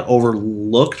say it got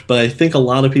overlooked, but I think a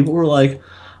lot of people were like,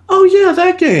 oh yeah,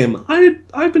 that game.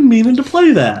 I've been meaning to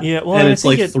play that. Yeah, well, and it's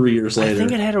like 3 years later. I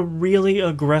think it had a really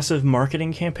aggressive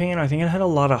marketing campaign. I think it had a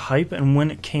lot of hype, and when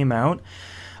it came out,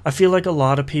 I feel like a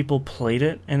lot of people played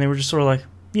it, and they were just sort of like,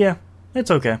 yeah,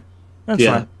 it's okay. That's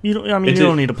fine. You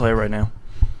don't need to play it right now.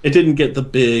 It didn't get the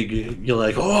big, you're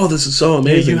like, oh, this is so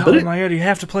amazing. Oh my god, you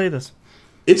have to play this.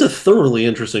 It's a thoroughly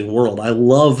interesting world. I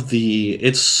love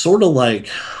it's sort of like,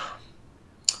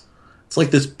 it's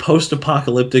like this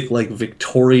post-apocalyptic, like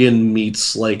Victorian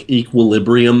meets like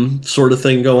Equilibrium sort of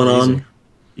thing going on.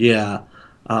 Yeah.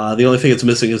 The only thing it's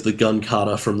missing is the gun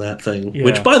kata from that thing. Yeah.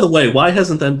 Which, by the way, why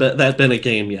hasn't that been a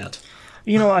game yet?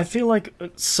 I feel like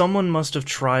someone must have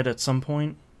tried at some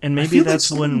point, and maybe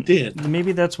that's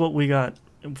maybe that's what we got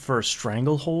for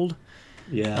Stranglehold.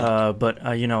 Yeah. But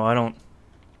I don't.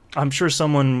 I'm sure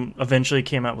someone eventually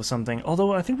came out with something.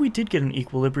 Although I think we did get an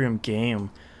Equilibrium game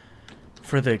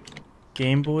For the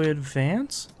Game Boy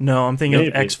Advance? No, I'm thinking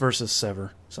of X versus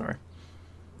Sever. Sorry.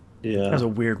 Yeah. That was a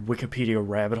weird Wikipedia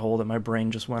rabbit hole that my brain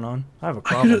just went on. I have a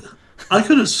problem. I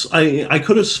could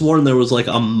have sworn there was like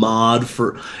a mod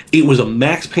for it was a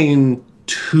Max Payne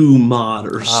 2 mod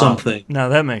or something. No,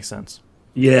 that makes sense.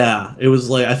 Yeah, it was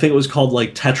like I think it was called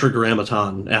like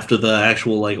Tetragrammaton after the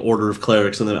actual like Order of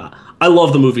Clerics, and then I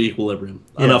love the movie Equilibrium.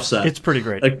 Yeah, Enough said. It's pretty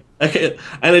great. And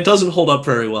it doesn't hold up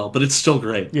very well, but it's still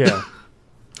great. Yeah,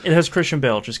 it has Christian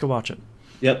Bale. Just go watch it.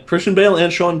 Yep, Christian Bale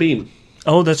and Sean Bean.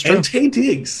 Oh, that's true. And Taye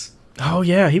Diggs. Oh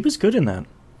yeah, he was good in that.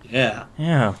 Yeah.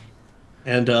 Yeah.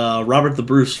 And Robert the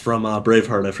Bruce from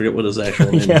Braveheart. I forget what his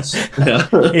actual name is. Yeah.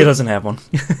 He doesn't have one.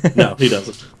 No, he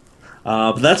doesn't.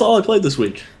 But that's all I played this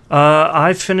week.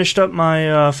 I finished up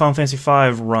my Final Fantasy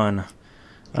V run.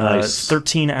 Nice.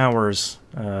 13 hours,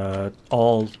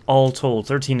 all told,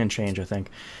 13 and change, I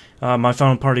think. My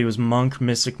final party was Monk,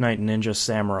 Mystic Knight, Ninja,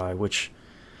 Samurai, which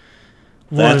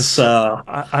was...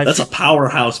 That's a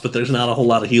powerhouse, but there's not a whole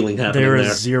lot of healing happening there. There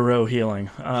is zero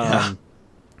healing.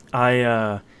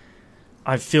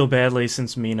 I feel badly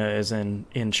since Mina is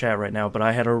in chat right now, but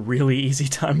I had a really easy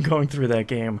time going through that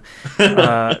game.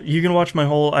 You can watch my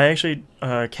whole... I actually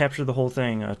captured the whole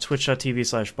thing,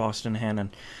 twitch.tv/BostonHannon.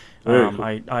 Cool.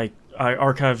 I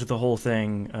archived the whole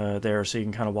thing there, so you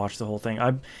can kind of watch the whole thing.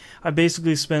 I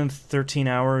basically spent 13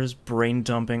 hours brain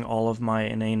dumping all of my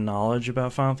inane knowledge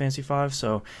about Final Fantasy V,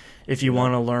 so if you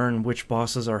want to learn which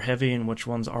bosses are heavy and which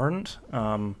ones aren't...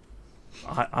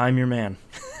 I'm your man.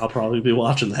 I'll probably be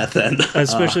watching that then.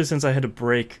 Especially since I had to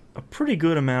break a pretty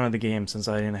good amount of the game since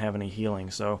I didn't have any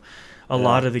healing. So a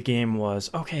lot of the game was,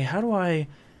 okay, how do I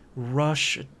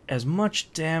rush as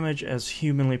much damage as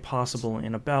humanly possible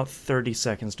in about 30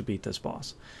 seconds to beat this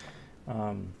boss?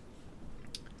 That's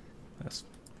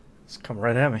come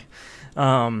right at me.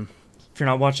 If you're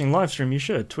not watching live stream, you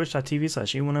should.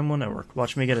 Twitch.tv/E1M1 Network.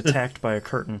 Watch me get attacked by a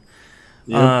curtain.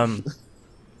 Yep.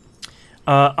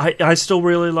 I still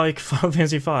really like Final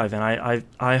Fantasy V, and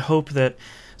I hope that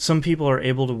some people are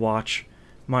able to watch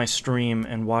my stream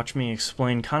and watch me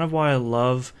explain kind of why I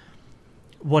love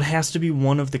what has to be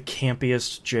one of the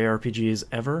campiest JRPGs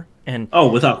ever. And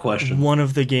without question. One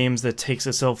of the games that takes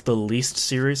itself the least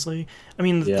seriously. I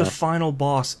mean, the final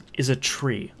boss is a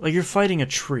tree. Like, you're fighting a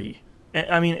tree.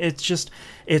 I mean,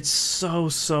 it's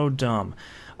so dumb.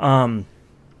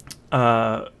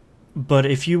 But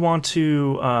if you want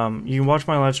to, you can watch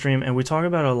my live stream, and we talk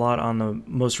about it a lot on the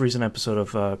most recent episode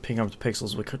of Picking Up the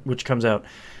Pixels, which comes out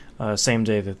same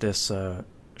day that this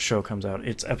show comes out.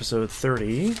 It's episode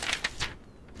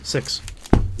 36.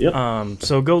 Yep.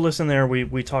 So go listen there.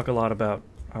 We talk a lot about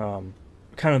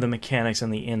kind of the mechanics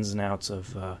and the ins and outs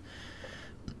of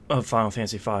Final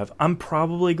Fantasy V. I'm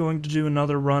probably going to do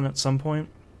another run at some point.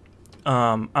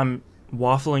 I'm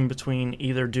waffling between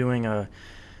either doing a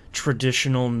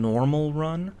traditional normal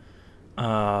run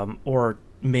or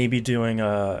maybe doing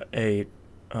a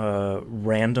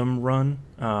random run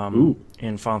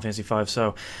in Final Fantasy V.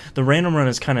 So the random run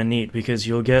is kind of neat because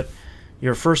you'll get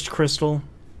your first crystal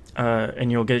and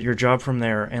you'll get your job from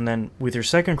there, and then with your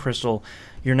second crystal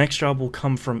your next job will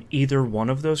come from either one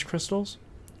of those crystals,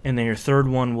 and then your third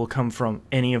one will come from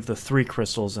any of the 3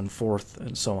 crystals, and fourth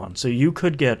and so on. So you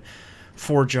could get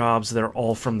 4 jobs that are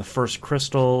all from the first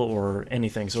crystal or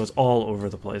anything, so it's all over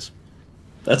the place.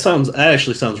 That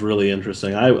actually sounds really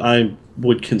interesting. I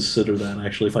would consider that,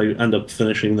 actually, if I end up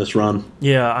finishing this run.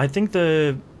 Yeah, I think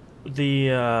the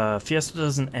Fiesta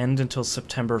doesn't end until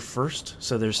September 1st,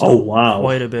 so there's still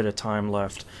quite a bit of time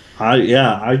left.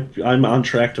 I'm on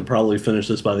track to probably finish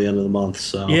this by the end of the month.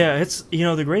 So yeah, it's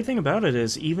the great thing about it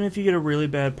is even if you get a really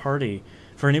bad party,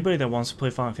 for anybody that wants to play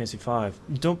Final Fantasy V,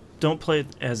 don't play it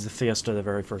as the Fiesta the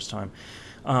very first time.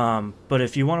 But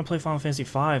if you want to play Final Fantasy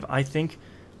V, I think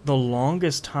the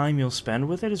longest time you'll spend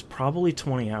with it is probably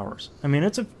 20 hours. I mean,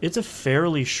 it's a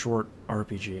fairly short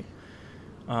RPG.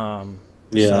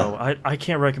 So I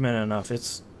can't recommend it enough.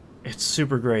 It's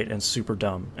super great and super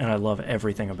dumb, and I love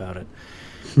everything about it.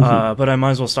 But I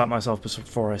might as well stop myself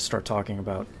before I start talking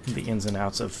about the ins and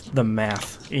outs of the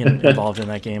math involved in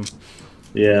that game.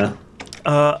 Yeah.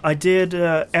 I did,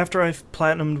 after I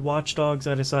platinumed Watch Dogs,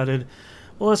 I decided,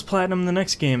 well, let's platinum the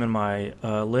next game in my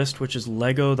list, which is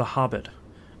Lego The Hobbit.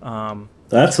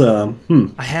 That's I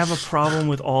have a problem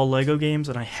with all Lego games,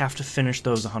 and I have to finish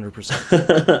those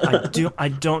 100%. I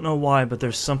don't know why, but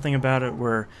there's something about it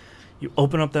where you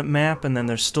open up that map, and then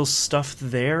there's still stuff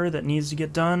there that needs to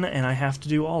get done, and I have to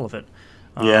do all of it.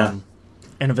 Yeah.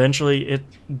 And eventually it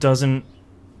doesn't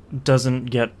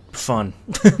get fun.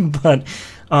 But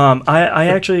I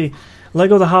actually...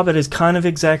 Lego The Hobbit is kind of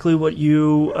exactly what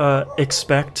you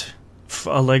expect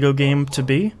a Lego game to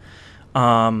be.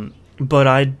 But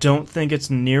I don't think it's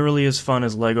nearly as fun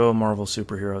as Lego Marvel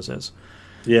Superheroes is.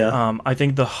 Yeah. I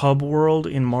think the hub world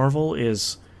in Marvel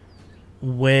is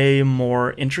way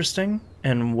more interesting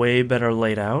and way better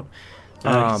laid out.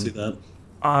 I can see that.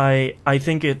 I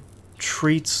think it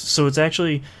treats... So it's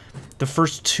actually the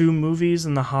first 2 movies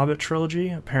in the Hobbit trilogy.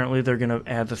 Apparently they're going to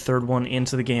add the 3rd one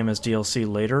into the game as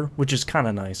DLC later, which is kind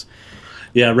of nice.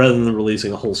 Yeah, rather than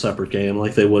releasing a whole separate game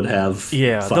like they would have.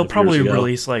 Yeah, 5 they'll probably years ago.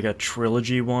 release like a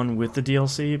trilogy one with the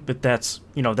DLC, but that's,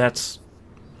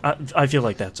 I feel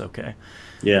like that's okay.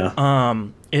 Yeah.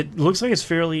 It looks like it's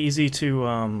fairly easy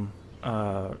to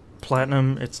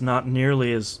platinum. It's not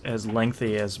nearly as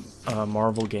lengthy as a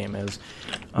Marvel game is.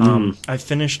 I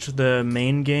finished the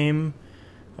main game,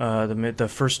 the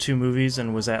first 2 movies,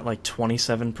 and was at like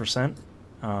 27%.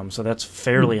 So that's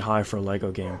fairly high for a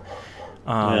Lego game.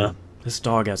 Yeah. This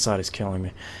dog outside is killing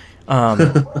me.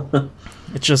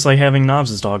 It's just like having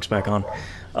Knobs' dogs back on.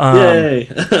 Yay!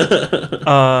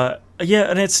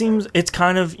 Yeah, and it's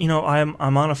kind of, I'm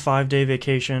on a 5-day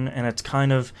vacation, and it's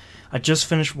kind of, I just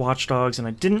finished Watch Dogs, and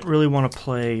I didn't really want to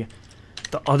play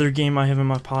the other game I have in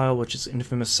my pile, which is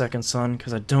Infamous Second Son,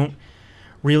 because I don't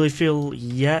really feel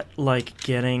yet like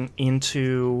getting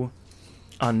into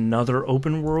another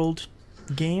open world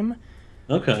game.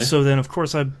 Okay. So then, of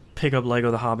course, I pick up Lego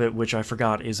The Hobbit, which I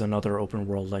forgot is another open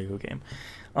world Lego game.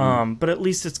 But at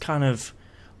least it's kind of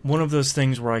one of those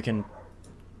things where I can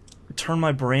turn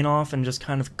my brain off and just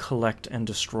kind of collect and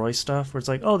destroy stuff, where it's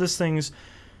like, oh, this thing's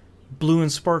blue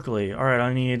and sparkly. All right,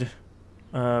 I need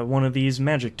one of these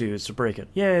magic dudes to break it.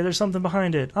 Yay, there's something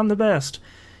behind it. I'm the best.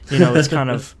 It's kind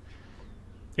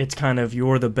of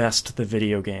you're the best, the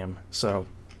video game. So,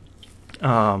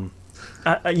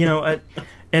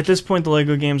 at this point, the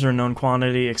Lego games are a known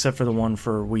quantity, except for the one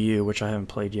for Wii U, which I haven't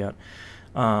played yet.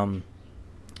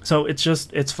 So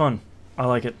it's fun. I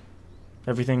like it.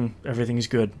 Everything's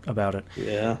good about it.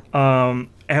 Yeah.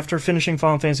 After finishing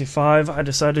Final Fantasy V, I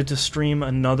decided to stream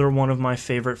another one of my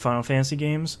favorite Final Fantasy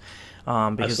games,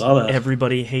 because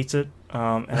everybody hates it.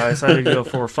 And I decided to go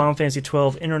for Final Fantasy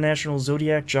XII International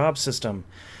Zodiac Job System.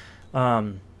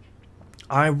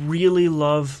 I really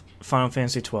love Final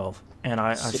Fantasy XII, and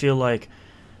I feel like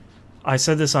I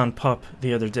said this on Pup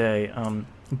the other day,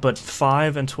 but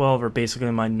 5 and 12 are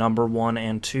basically my number 1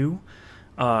 and 2.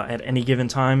 At any given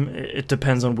time, it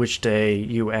depends on which day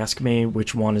you ask me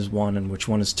which one is 1 and which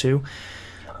one is 2.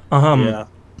 Yeah.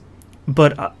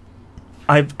 But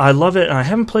I love it, and I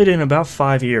haven't played it in about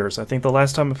 5 years. I think the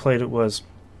last time I played it was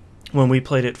when we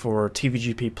played it for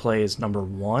TVGP Plays number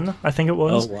 1, I think it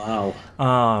was. Oh,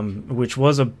 wow. Which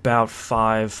was about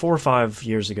 4 or 5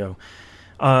 years ago.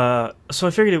 So I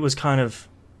figured it was kind of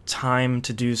time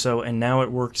to do so, and now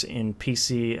it works in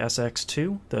PC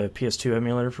SX2, the PS2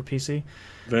 emulator for PC.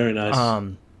 Very nice.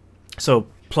 So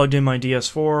plugged in my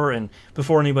DS4, and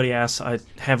before anybody asks, I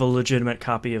have a legitimate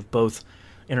copy of both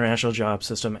International Job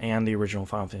System and the original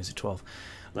Final Fantasy XII.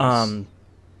 Nice.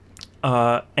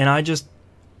 And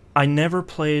I never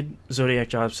played Zodiac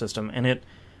Job System, and it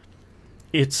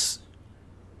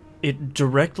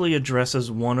directly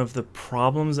addresses one of the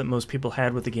problems that most people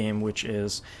had with the game, which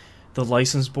is the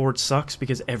license board sucks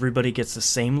because everybody gets the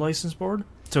same license board,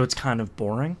 so it's kind of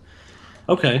boring.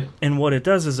 Okay. And what it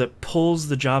does is it pulls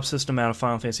the job system out of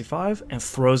Final Fantasy V and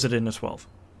throws it into 12.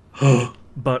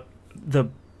 But the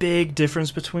big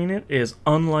difference between it is,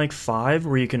 unlike 5,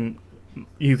 where you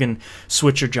can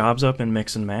switch your jobs up and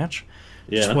mix and match,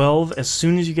 Yeah. 12, as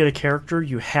soon as you get a character,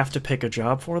 you have to pick a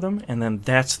job for them, and then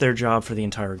that's their job for the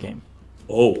entire game.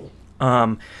 Oh.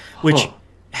 Which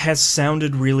has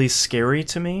sounded really scary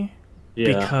to me,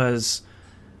 because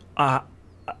I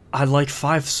like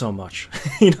 5 so much.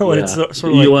 And it's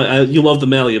sort of you love the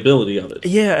malleability of it.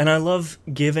 Yeah, and I love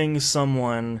giving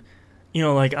someone,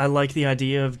 I like the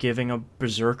idea of giving a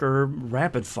berserker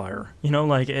rapid fire.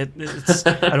 It's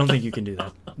I don't think you can do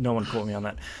that. No one quote me on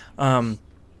that.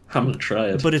 I'm going to try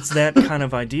it. But it's that kind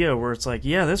of idea where it's like,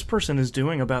 yeah, this person is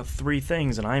doing about 3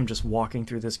 things, and I am just walking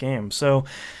through this game. So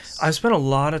I spent a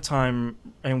lot of time,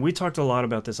 and we talked a lot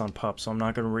about this on Pup, so I'm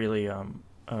not going to really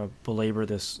belabor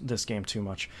this game too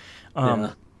much.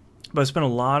 But I spent a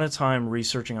lot of time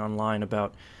researching online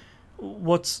about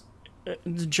what's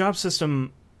the job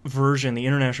system version. The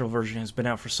international version has been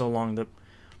out for so long that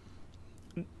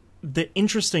the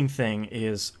interesting thing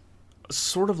is,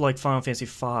 sort of like Final Fantasy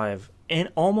V, and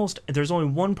there's only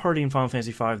one party in Final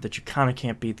Fantasy V that you kind of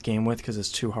can't beat the game with because it's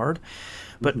too hard.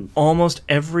 But almost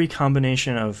every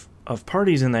combination of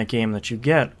parties in that game that you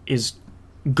get is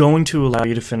going to allow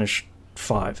you to finish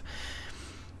 5.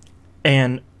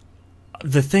 And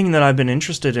the thing that I've been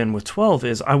interested in with 12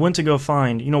 is I went to go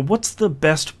find, what's the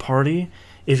best party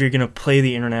if you're going to play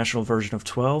the international version of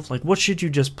 12? Like, what should you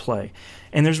just play?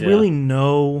 And there's really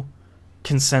no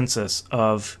consensus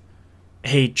of,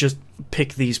 hey, just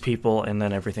pick these people and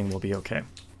then everything will be okay.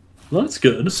 Well, that's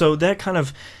good. So that kind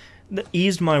of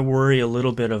eased my worry a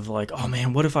little bit of like, oh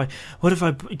man, what if I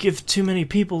give too many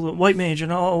people the white mage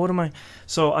and what am I?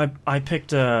 So I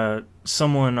picked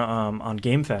someone on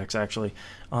GameFAQs actually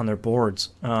on their boards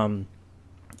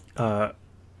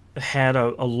had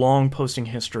a long posting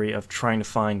history of trying to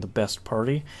find the best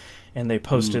party, and they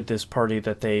posted this party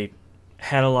that they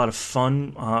had a lot of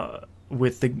fun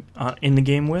with the in the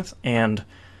game with, and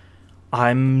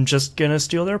I'm just gonna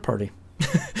steal their party.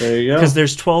 There you go. Because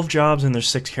there's 12 jobs and there's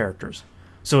 6 characters.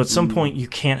 So at some point you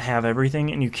can't have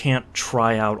everything and you can't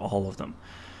try out all of them.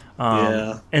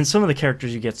 And some of the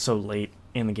characters you get so late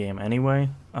in the game anyway.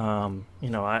 I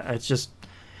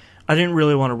didn't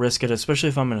really want to risk it, especially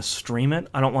if I'm going to stream it.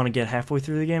 I don't want to get halfway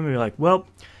through the game and be like, well,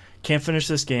 can't finish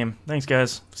this game. Thanks,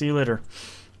 guys. See you later.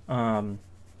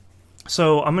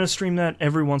 So I'm going to stream that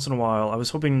every once in a while. I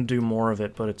was hoping to do more of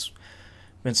it, but it's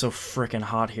been so frickin'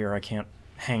 hot here I can't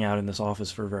hang out in this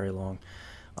office for very long.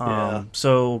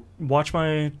 So watch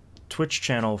my Twitch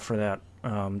channel for that.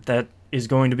 That is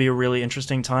going to be a really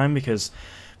interesting time because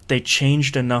they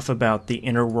changed enough about the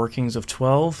inner workings of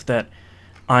 12 that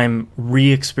I'm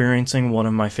re-experiencing one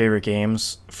of my favorite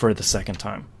games for the second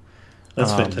time.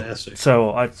 That's fantastic.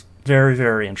 So it's very,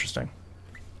 very interesting.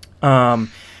 And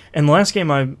the last game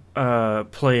I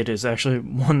played is actually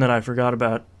one that I forgot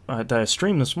about that I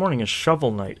streamed this morning is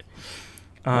Shovel Knight.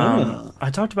 I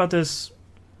talked about this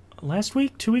last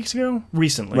week, 2 weeks ago,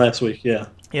 recently. Last week, yeah.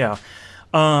 Yeah.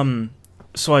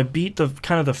 So I beat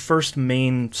the first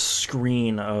main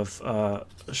screen of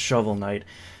Shovel Knight,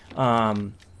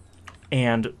 and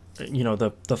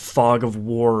the fog of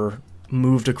war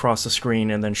moved across the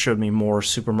screen and then showed me more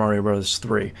Super Mario Bros.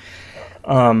 3.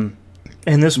 And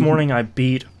this morning I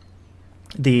beat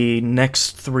the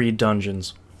next 3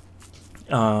 dungeons.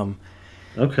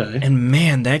 Okay. And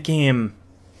man, that game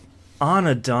on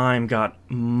a dime got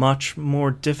much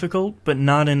more difficult, but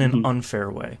not in an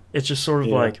unfair way. It's just sort of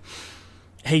like,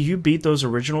 hey, you beat those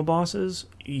original bosses.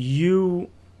 You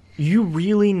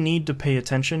really need to pay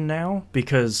attention now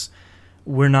because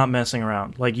we're not messing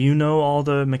around. Like, all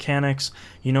the mechanics,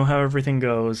 how everything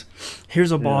goes.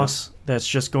 Here's a boss that's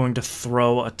just going to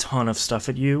throw a ton of stuff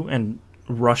at you and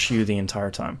rush you the entire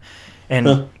time.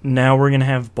 And now we're going to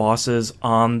have bosses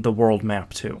on the world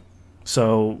map too.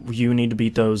 So you need to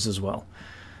beat those as well.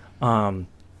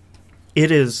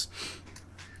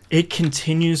 It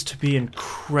continues to be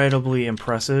incredibly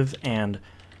impressive, and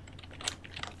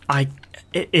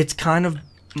it's kind of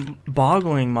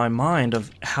boggling my mind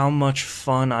of how much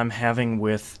fun I'm having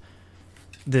with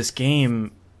this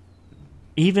game,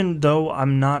 even though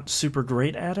I'm not super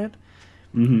great at it.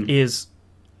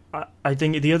 I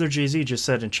think the other Jay-Z just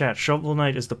said in chat, Shovel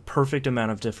Knight is the perfect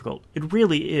amount of difficult. It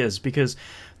really is, because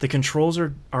the controls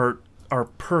are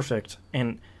perfect,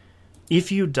 and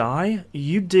if you die,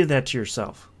 you did that to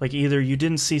yourself. Like, either you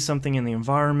didn't see something in the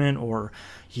environment, or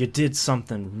you did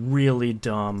something really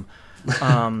dumb,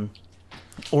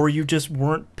 or you just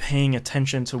weren't paying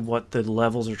attention to what the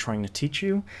levels are trying to teach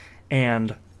you,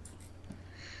 and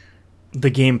the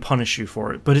game punish you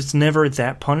for it. But it's never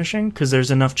that punishing, because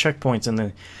there's enough checkpoints in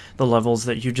the levels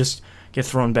that you just get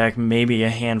thrown back maybe a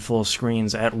handful of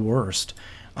screens at worst,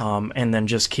 and then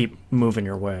just keep moving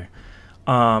your way.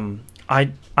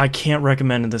 I can't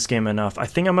recommend this game enough. I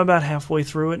think I'm about halfway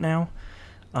through it now.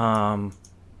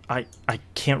 I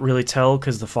can't really tell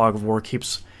because the fog of war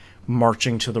keeps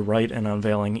marching to the right and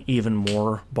unveiling even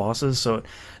more bosses. So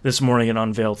this morning it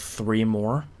unveiled 3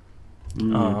 more.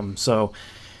 It's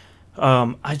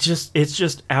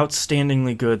just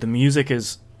outstandingly good. The music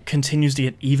continues to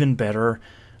get even better.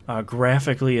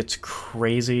 Graphically, it's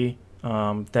crazy.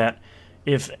 That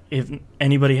if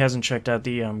anybody hasn't checked out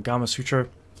the Gama Sutra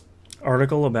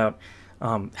article about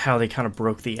how they kind of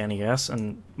broke the NES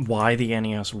and why the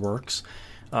NES works,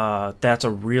 that's a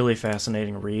really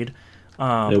fascinating read.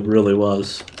 It really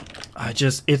was.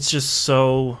 It's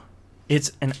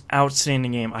an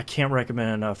outstanding game. I can't recommend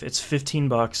it enough. It's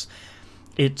 $15.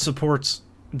 It supports.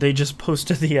 They just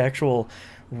posted the actual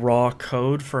raw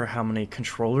code for how many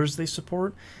controllers they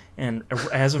support, and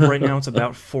as of right now, it's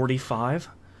about 45.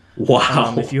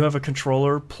 Wow! If you have a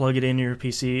controller, plug it into your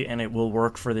PC, and it will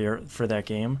work for that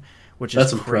game, which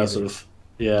is crazy. Impressive.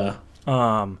 Yeah.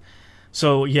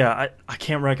 So yeah, I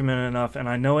can't recommend it enough, and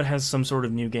I know it has some sort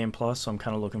of new game plus, so I'm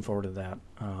kind of looking forward to that.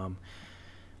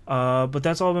 But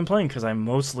that's all I've been playing because I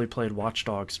mostly played Watch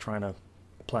Dogs, trying to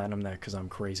platinum that because I'm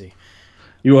crazy.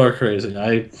 You are crazy.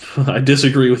 I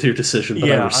disagree with your decision,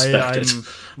 but I respect it.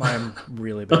 I'm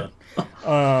really bad.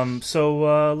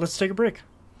 So let's take a break.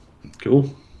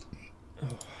 Cool.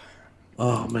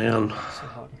 Oh man. So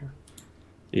hot in here.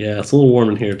 Yeah, it's a little warm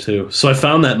in here too. So I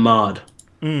found that mod.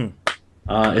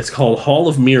 It's called Hall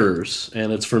of Mirrors,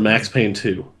 and it's for Max Payne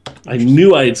 2. I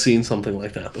knew I had seen something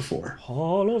like that before.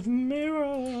 Hall of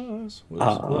Mirrors.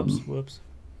 Whoops.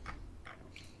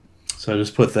 So I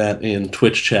just put that in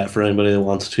Twitch chat for anybody that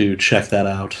wants to check that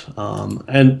out.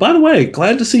 And by the way,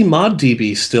 glad to see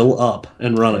ModDB still up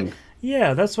and running.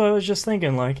 Yeah, that's what I was just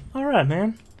thinking. Like, all right,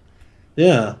 man.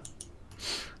 Yeah.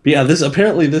 But yeah, this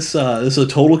is a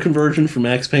total conversion from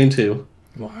Max Payne 2.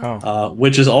 Wow.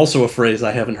 Which is also a phrase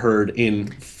I haven't heard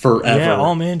in forever. Yeah,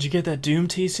 oh man, did you get that Doom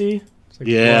TC? Like,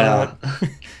 yeah.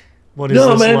 What is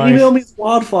this man, life? email me the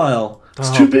WAD file.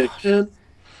 It's too big, man.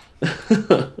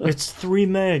 It's 3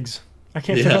 megs. I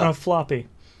can't fit it on a floppy.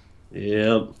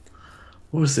 Yep.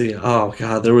 What was the? Oh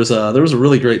god, there was a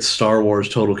really great Star Wars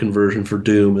total conversion for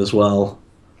Doom as well.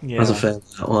 Yeah. I was a fan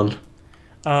of that one.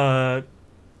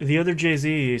 The other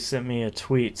Jay-Z sent me a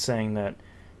tweet saying that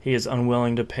he is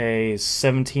unwilling to pay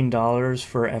 $17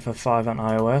 for FF5 on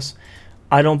iOS.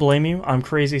 I don't blame you. I'm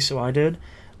crazy, so I did.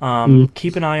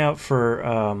 Keep an eye out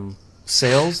for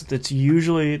sales. That's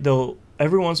usually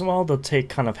every once in a while they'll take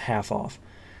kind of half off.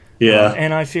 Yeah.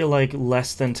 And I feel like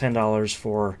less than $10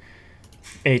 for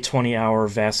a 20-hour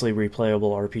vastly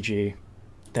replayable RPG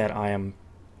that I am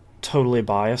totally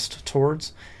biased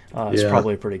towards is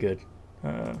probably a pretty good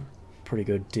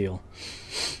deal.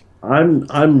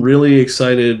 I'm really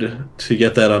excited to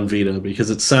get that on Vita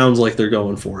because it sounds like they're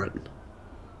going for it.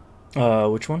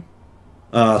 Which one?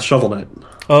 Shovel Knight.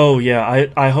 Oh yeah,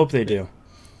 I hope they do.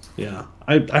 Yeah,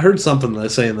 I heard something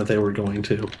saying that they were going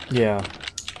to. Yeah.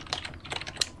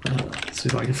 Let's see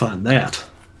if I can find that.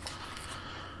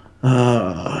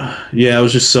 Yeah, it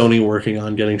was just Sony working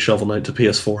on getting Shovel Knight to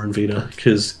PS4 and Vita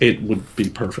because it would be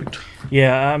perfect.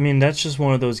 Yeah, I mean that's just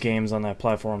one of those games on that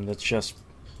platform that's just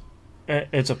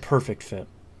it's a perfect fit.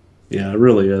 Yeah, it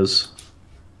really is.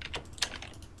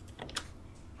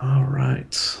 All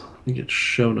right, let me get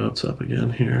show notes up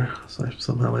again here. So I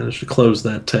somehow managed to close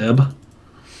that tab.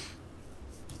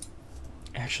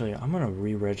 Actually, I'm gonna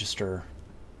re-register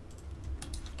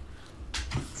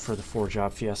for the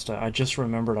 4-job fiesta. I just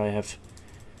remembered I have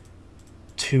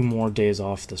 2 more days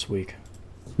off this week.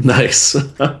 Nice.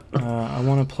 I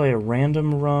want to play a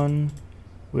random run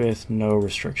with no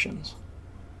restrictions.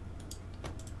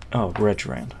 Oh,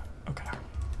 Regrand. Okay.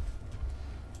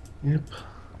 Yep.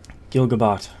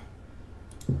 Gilgabat.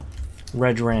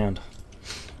 Regrand.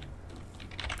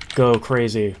 Go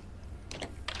crazy.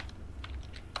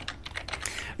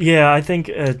 Yeah, I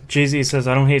think Jay-Z says,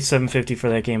 I don't hate 750 for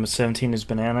that game, but 17 is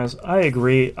bananas. I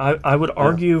agree. I would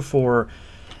argue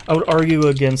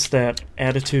against that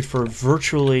attitude for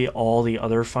virtually all the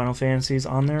other Final Fantasies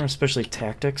on there, especially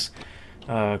Tactics,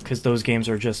 because those games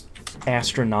are just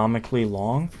astronomically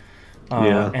long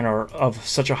and are of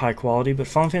such a high quality. But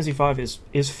Final Fantasy V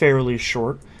is fairly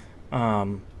short,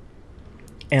 and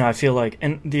I feel like...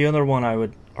 And the other one I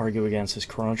would argue against is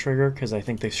Chrono Trigger, because I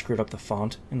think they screwed up the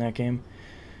font in that game.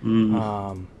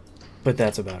 But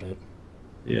that's about it.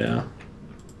 Yeah.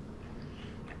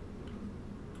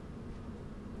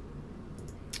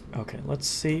 Okay, let's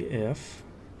see if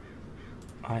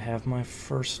I have my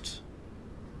first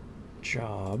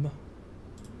job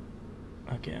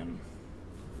again.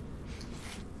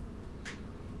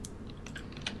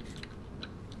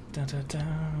 Da da da.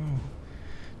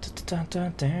 Da da da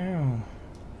da.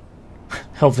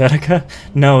 Helvetica?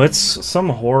 No, it's some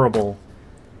horrible.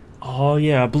 Oh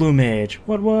yeah, Blue Mage.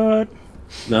 What?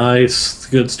 Nice. It's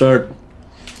a good start.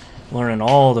 Learning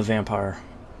all the vampire.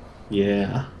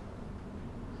 Yeah.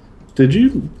 Did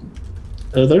you...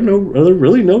 Are there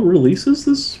really no releases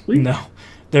this week? No.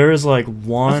 There is like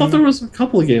one... I thought there was a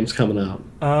couple of games coming out.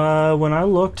 When I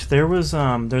looked, there's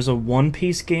a One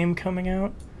Piece game coming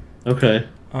out. Okay.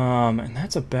 And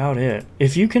that's about it.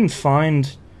 If you can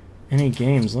find any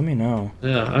games, let me know.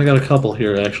 Yeah, I got a couple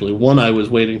here, actually. One I was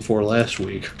waiting for last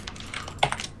week.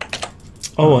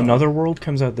 Oh, Another World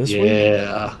comes out this week?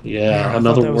 Yeah.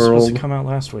 Another World. That was supposed to come out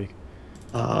last week.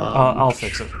 I'll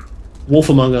fix it. Wolf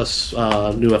Among Us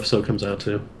new episode comes out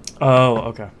too. Oh,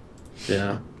 okay.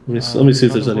 Yeah. Let me see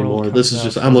if there's any more. This is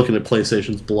just... I'm looking at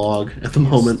PlayStation's blog at the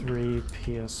moment. PS3,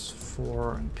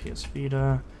 PS4, and PS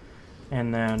Vita.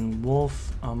 And then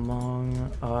Wolf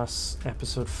Among Us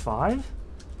episode 5?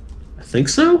 I think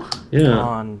so. Yeah.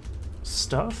 On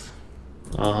stuff?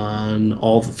 On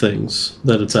all the things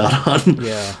that it's out on.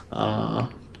 Yeah.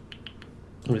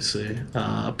 Let me see.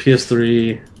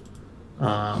 PS3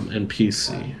 and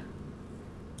PC.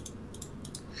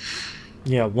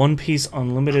 Yeah, One Piece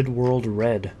Unlimited World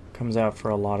Red comes out for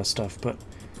a lot of stuff, but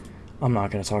I'm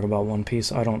not going to talk about One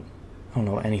Piece. I don't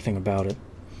know anything about it.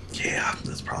 Yeah,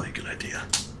 that's probably a good idea.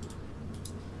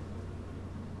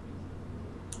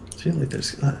 I feel like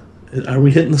there's. Are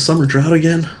we hitting the summer drought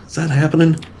again? Is that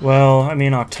happening? Well, I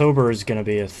mean, October is going to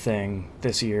be a thing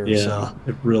this year. Yeah, so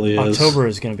it really is. October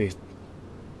is going to be.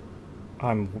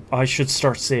 I should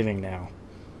start saving now.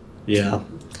 Yeah.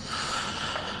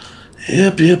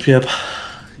 Yep.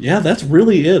 Yeah, that's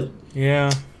really it.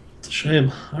 Yeah. It's a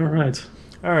shame. All right.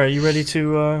 All right, you ready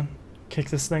to kick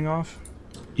this thing off?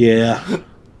 Yeah.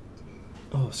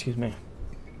 Oh, excuse me.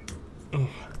 Oh.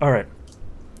 All right.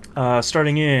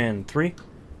 Starting in 3,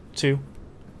 2,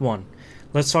 1.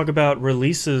 Let's talk about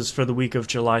releases for the week of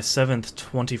July 7th,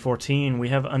 2014. We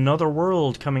have Another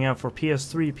World coming out for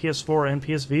PS3, PS4, and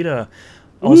PS Vita,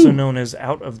 also known as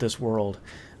Out of This World.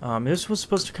 This was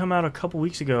supposed to come out a couple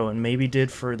weeks ago, and maybe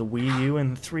did for the Wii U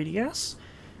and the 3DS.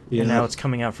 Yeah. And now it's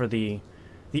coming out for the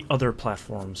other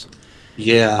platforms.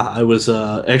 Yeah, I was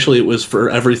actually it was for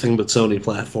everything but Sony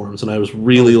platforms, and I was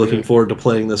really looking forward to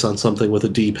playing this on something with a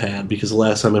D-pad because the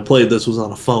last time I played this was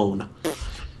on a phone.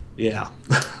 Yeah.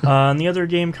 And the other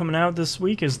game coming out this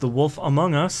week is The Wolf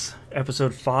Among Us,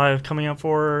 Episode 5, coming out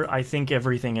for, I think,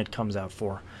 everything it comes out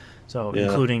for. So,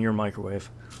 including your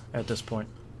microwave at this point.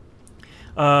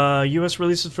 U.S.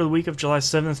 releases for the week of July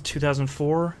 7th,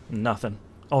 2004, nothing.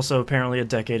 Also, apparently a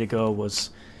decade ago was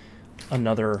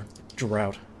another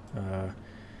drought.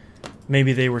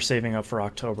 Maybe they were saving up for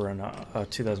October in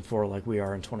 2004 like we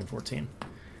are in 2014.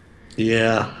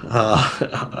 Yeah.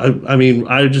 I mean,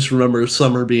 I just remember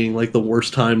summer being like the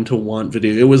worst time to want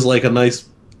video. It was like a nice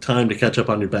time to catch up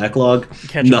on your backlog.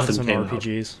 Catch up on some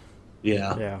RPGs. Out.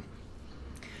 Yeah. Yeah.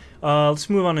 Let's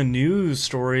move on to news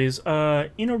stories.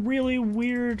 In a really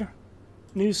weird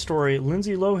news story,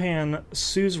 Lindsay Lohan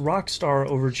sues Rockstar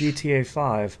over GTA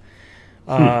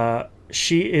 5.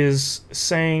 She is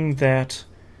saying that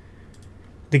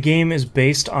the game is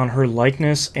based on her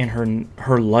likeness and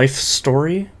her life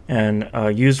story and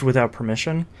used without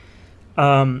permission.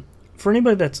 For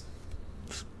anybody that's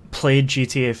played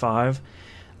GTA 5,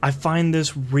 I find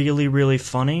this really, really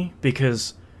funny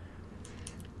because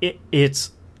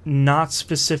it's not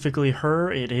specifically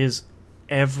her. It is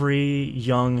every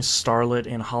young starlet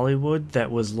in Hollywood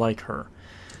that was like her.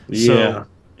 Yeah. So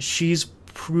she's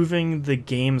proving the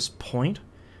game's point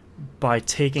by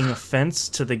taking offense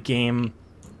to the game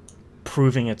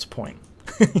proving its point.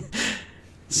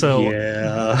 So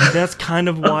that's kind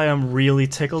of why I'm really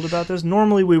tickled about this.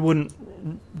 Normally we wouldn't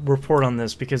report on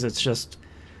this because it's just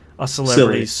a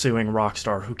celebrity suing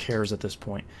Rockstar. Who cares at this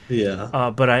point?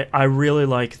 Yeah. But I really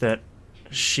like that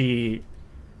she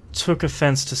took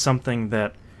offense to something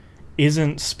that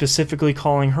isn't specifically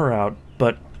calling her out,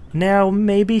 but now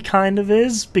maybe kind of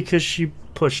is because she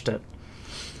pushed it.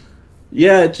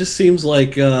 Yeah, it just seems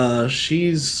like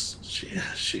she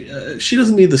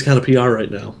doesn't need this kind of PR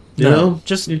right now. You know,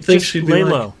 you'd think she'd lay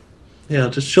low. Yeah,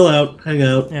 just chill out, hang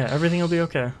out. Yeah, everything will be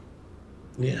okay.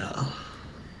 Yeah.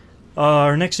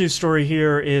 Our next news story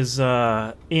here is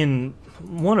in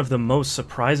one of the most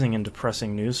surprising and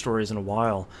depressing news stories in a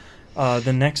while.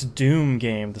 The next Doom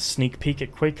game, the sneak peek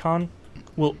at QuakeCon,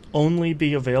 will only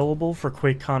be available for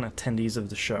QuakeCon attendees of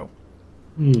the show.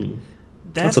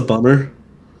 That's a bummer.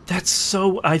 That's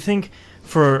so... I think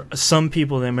for some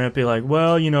people they might be like,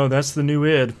 well, you know, that's the new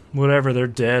id. Whatever, they're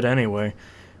dead anyway.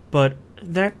 But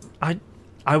that...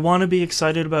 I want to be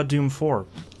excited about Doom 4,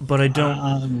 but I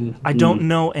don't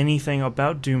know anything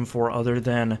about Doom 4 other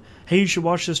than, hey, you should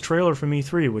watch this trailer from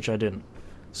E3, which I didn't.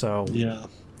 So... Yeah.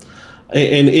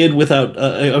 And id without...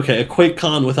 a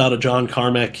QuakeCon without a John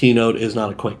Carmack keynote is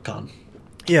not a QuakeCon.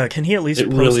 Yeah, can he at least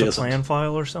post a plan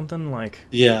file or something? Like,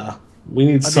 yeah, we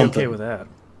need something. I'd be okay with that.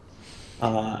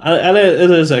 And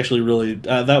it is actually really...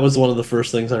 that was one of the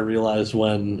first things I realized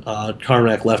when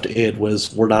Carmack left id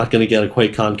was we're not going to get a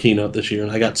QuakeCon keynote this year,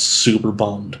 and I got super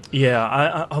bummed.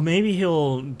 Yeah, maybe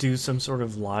he'll do some sort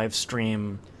of live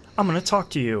stream. I'm going to talk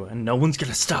to you, and no one's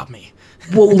going to stop me.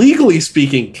 Well, legally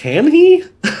speaking, can he?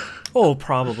 Oh,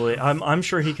 probably. I'm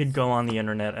sure he could go on the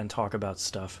internet and talk about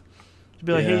stuff. He'd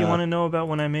be like, hey, you want to know about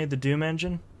when I made the Doom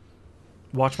engine?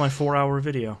 Watch my 4-hour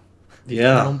video.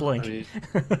 Yeah. I don't blink.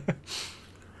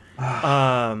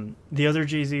 The other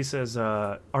GZ says,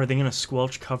 are they going to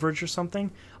squelch coverage or something?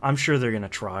 I'm sure they're going to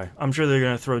try. I'm sure they're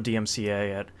going to throw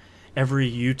DMCA at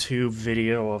every YouTube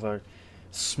video of a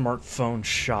smartphone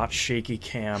shot shaky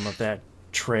cam of that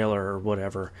trailer or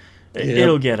whatever.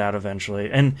 It'll get out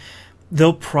eventually. And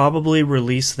they'll probably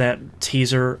release that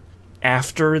teaser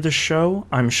after the show,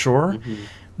 I'm sure,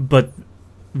 but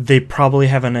they probably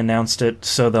haven't announced it,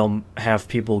 so they'll have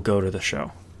people go to the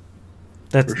show.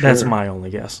 That's my only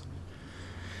guess.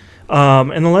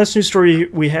 And the last news story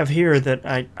we have here that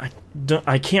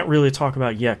I can't really talk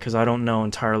about yet because I don't know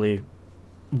entirely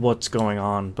what's going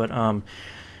on, but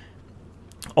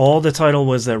all the title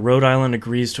was that Rhode Island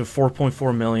agrees to a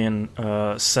 $4.4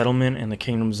 million settlement in the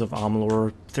Kingdoms of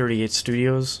Amalur 38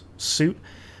 Studios suit,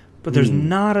 but there's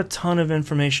not a ton of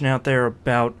information out there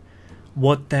about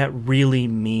what that really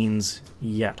means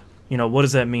yet. You know, what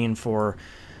does that mean for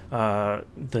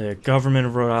the government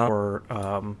of Rhode Island or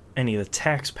any of the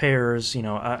taxpayers? You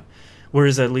know, where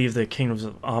does that leave the Kingdoms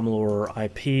of Amalur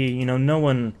IP? You know, no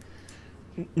one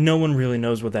really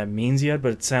knows what that means yet,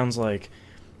 but it sounds like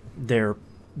the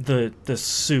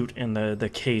suit and the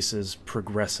case is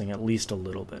progressing at least a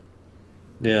little bit.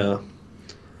 Yeah.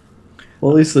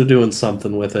 Well, at least they're doing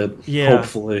something with it. Yeah.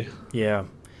 Hopefully. Yeah.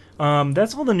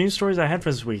 That's all the news stories I had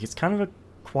for this week. It's kind of a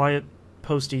quiet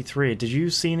post E3. Did you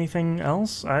see anything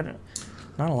else? Not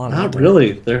a lot. Not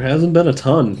really. There hasn't been a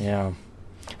ton. Yeah.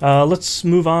 Let's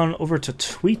move on over to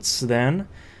tweets then.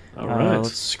 All right.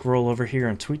 Let's scroll over here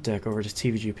in TweetDeck over to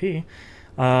TVGP.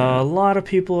 A lot of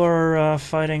people are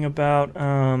fighting about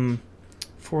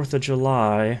 4th of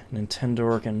July,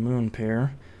 Nintendork and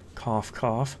Moonpair. Cough,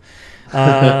 cough.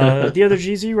 The other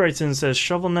GZ writes in and says,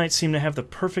 Shovel Knight seemed to have the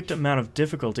perfect amount of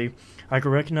difficulty. I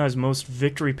could recognize most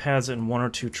victory paths in 1 or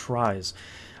 2 tries.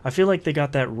 I feel like they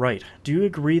got that right. Do you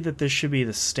agree that this should be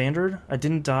the standard? I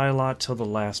didn't die a lot till the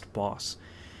last boss.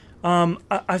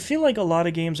 I feel like a lot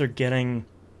of games are getting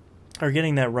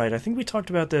that right. I think we talked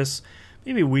about this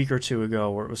maybe a week or two ago,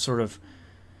 where it was sort of,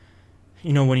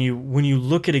 you know, when you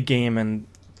look at a game and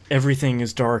everything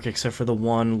is dark except for the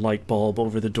one light bulb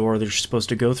over the door that you're supposed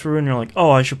to go through, and you're like, oh,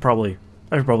 I should probably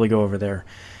go over there.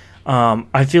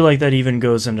 I feel like that even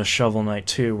goes into Shovel Knight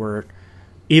too, where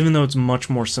even though it's much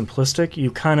more simplistic, you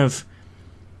kind of,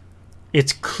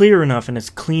 it's clear enough and it's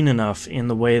clean enough in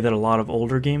the way that a lot of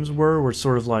older games were, where it's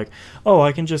sort of like, oh,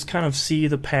 I can just kind of see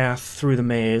the path through the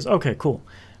maze. Okay, cool.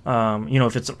 You know,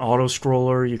 if it's an auto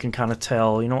scroller, you can kind of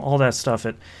tell, you know, all that stuff.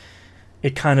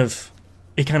 It kind of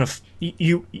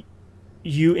you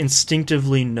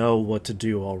instinctively know what to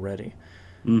do already.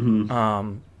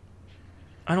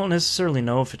 I don't necessarily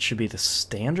know if it should be the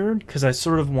standard, because I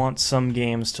sort of want some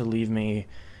games to leave me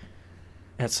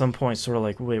at some point sort of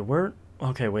like, wait,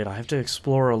 I have to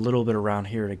explore a little bit around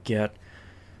here to get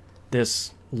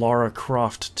this Lara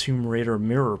Croft Tomb Raider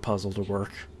mirror puzzle to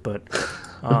work. But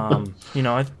you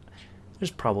know,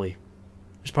 there's probably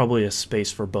a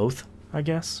space for both, I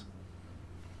guess.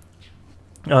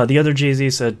 The other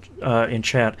Jay-Z said in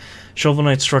chat, Shovel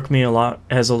Knight struck me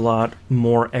as a lot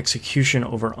more execution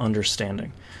over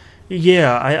understanding.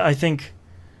 Yeah, I think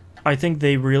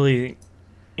they really,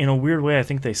 in a weird way, I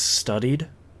think they studied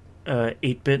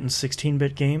 8-bit and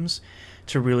 16-bit games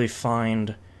to really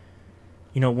find,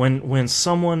 you know, when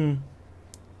someone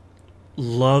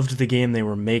loved the game they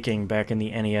were making back in the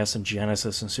NES and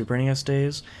Genesis and Super NES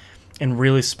days and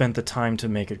really spent the time to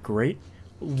make it great,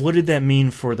 what did that mean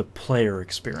for the player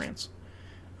experience?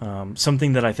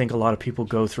 Something that I think a lot of people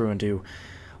go through and do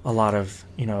a lot of,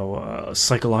 you know,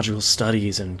 psychological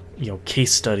studies and, you know,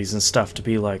 case studies and stuff to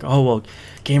be like, oh, well,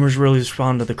 gamers really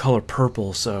respond to the color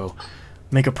purple, so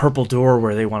make a purple door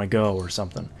where they want to go or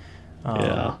something.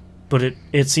 Yeah. But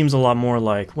it seems a lot more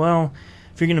like, well,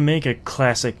 if you're going to make a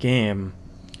classic game,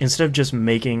 instead of just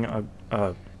making a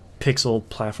pixel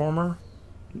platformer,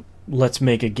 let's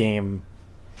make a game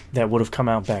that would have come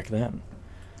out back then.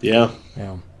 Yeah.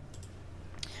 Yeah.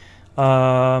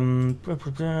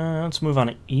 Let's move on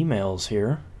to emails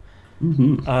here.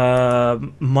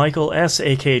 Michael S.,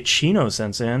 a.k.a. Chino,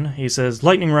 sends in. He says,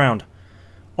 lightning round.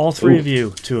 All three of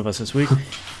you, 2 of us this week,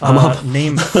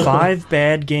 name 5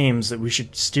 bad games that we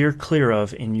should steer clear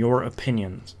of in your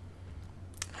opinions.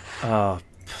 Drake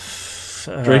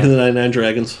and the 99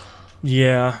 Dragons.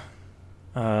 Yeah.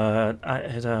 Even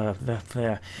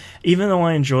though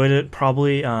I enjoyed it,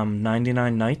 probably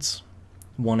 99 Nights,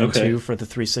 1 and 2 for the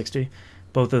 360.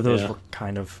 Both of those were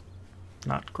kind of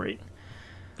not great.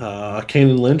 Kane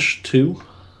and Lynch 2.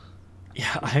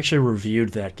 Yeah, I actually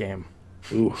reviewed that game.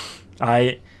 Ooh.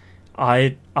 I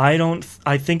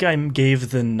think I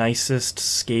gave the nicest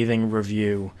scathing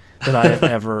review that I have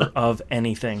ever of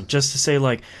anything. Just to say,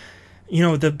 like, you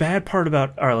know, the bad part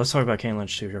about... Alright, let's talk about Kane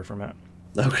Lynch 2 here for a minute.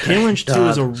 Okay. Kane Lynch 2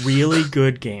 is a really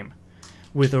good game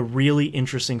with a really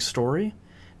interesting story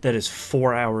that is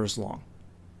 4 hours long.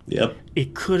 Yep.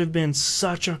 It could have been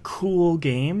such a cool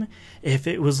game if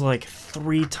it was like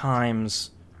 3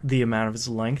 times the amount of its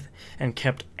length and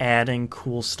kept adding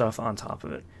cool stuff on top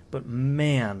of it. But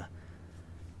man,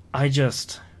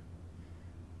 that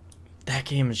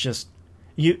game is just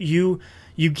you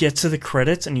get to the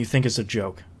credits and you think it's a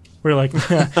joke. We're like,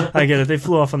 I get it. They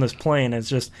flew off on this plane.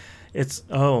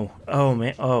 Oh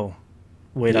man, oh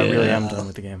wait, I really am done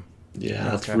with the game.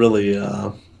 Yeah, it's really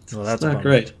well, that's not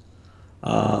great.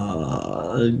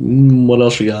 What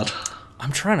else you got?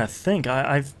 I'm trying to think.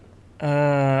 I'm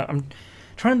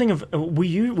trying to think of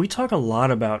we talk a lot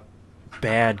about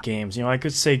bad games. I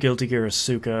could say Guilty Gear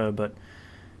Asuka, but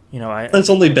That's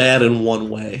only bad in one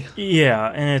way.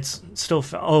 Yeah, and it's still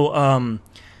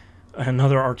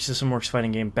another Arc System Works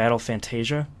fighting game, Battle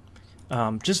Fantasia.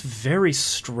 Just very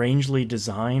strangely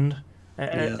designed.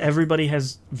 Yeah. Everybody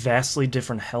has vastly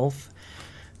different health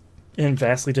and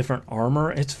vastly different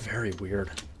armor. It's very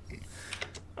weird.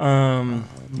 Kung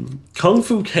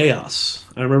Fu Chaos.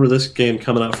 I remember this game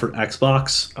coming out for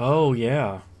Xbox. Oh,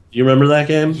 yeah. You remember that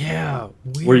game? Yeah.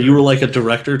 Weird. Where you were like a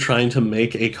director trying to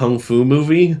make a Kung Fu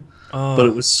movie, but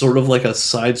it was sort of like a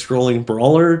side-scrolling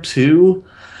brawler, too.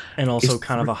 And also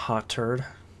kind of a hot turd.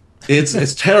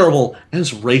 It's terrible, and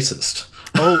it's racist.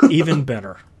 Oh, even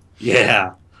better.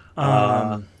 Yeah.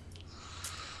 Oh,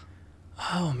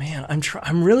 man.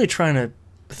 I'm really trying to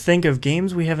think of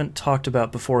games we haven't talked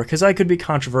about before, because I could be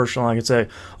controversial. I could say,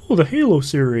 oh, the Halo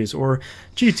series or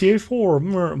GTA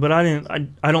 4, but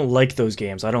I don't like those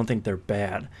games. I don't think they're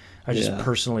bad. I just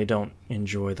personally don't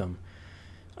enjoy them.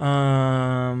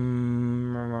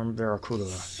 Barracuda.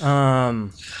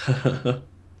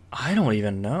 I don't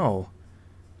even know.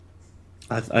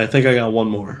 I think I got one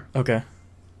more. Okay.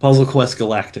 Puzzle Quest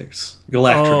Galactrix.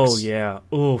 Oh, yeah.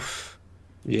 Oof.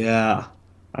 Yeah.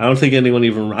 I don't think anyone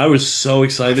even... I was so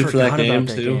excited for that game,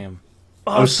 too.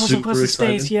 Oh, Puzzle Quest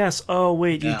Space, yes. Oh,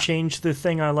 wait, you changed the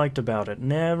thing I liked about it.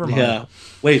 Never mind. Yeah.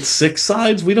 Wait, 6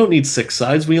 sides? We don't need 6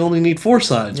 sides. We only need 4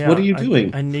 sides. Yeah, what are you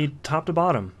doing? I need top to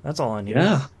bottom. That's all I need.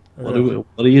 Yeah. What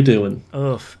are you doing?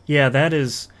 Ugh. Yeah, that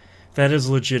is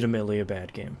legitimately a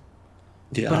bad game.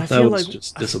 Yeah, but that was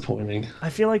just disappointing. I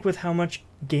feel like with how much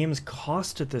games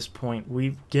cost at this point,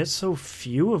 we get so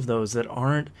few of those that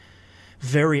aren't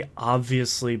very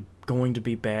obviously going to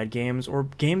be bad games, or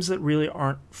games that really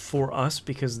aren't for us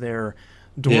because they're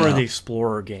Dora the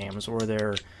Explorer games, or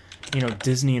they're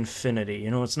Disney Infinity.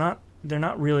 They're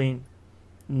not really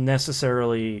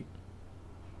necessarily,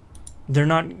 they're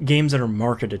not games that are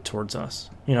marketed towards us.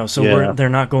 They're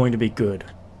not going to be good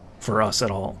for us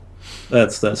at all.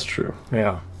 That's true.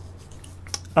 Yeah.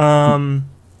 All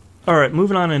right,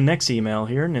 moving on to the next email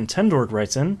here. Nintendorg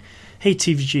writes in, "Hey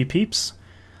TVG peeps,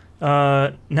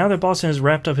 now that Boston has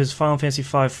wrapped up his Final Fantasy V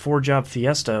 4-job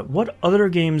Fiesta, what other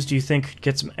games do you think could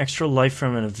get some extra life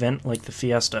from an event like the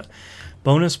Fiesta?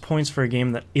 Bonus points for a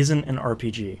game that isn't an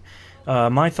RPG.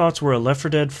 My thoughts were a Left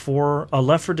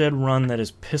 4 Dead run that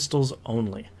is pistols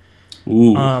only."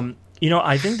 Ooh.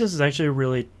 I think this is actually a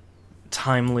really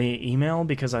timely email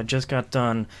because I just got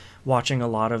done watching a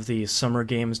lot of the Summer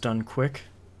Games Done Quick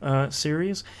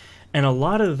series, and a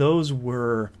lot of those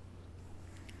were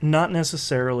not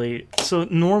necessarily... So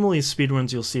normally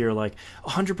speedruns you'll see are like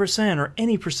 100% or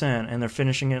any percent, and they're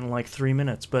finishing it in like 3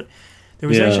 minutes, but there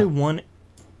was actually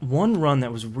one run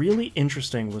that was really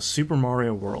interesting was Super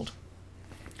Mario World.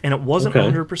 And it wasn't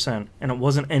 100%, and it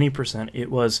wasn't any percent.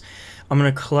 It was, I'm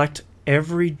going to collect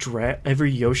every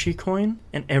Yoshi coin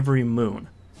and every moon.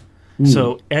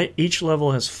 So each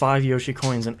level has 5 Yoshi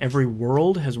coins, and every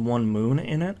world has 1 moon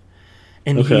in it.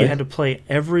 And he had to play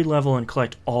every level and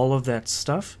collect all of that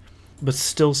stuff, but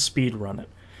still speed run it.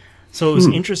 So it was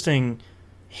interesting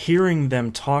hearing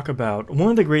them talk about...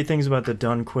 One of the great things about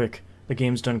the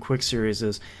Games Done Quick series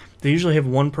is they usually have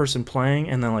one person playing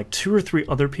and then like 2 or 3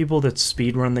 other people that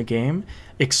speed run the game,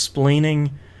 explaining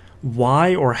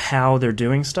why or how they're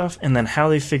doing stuff, and then how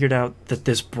they figured out that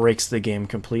this breaks the game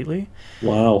completely.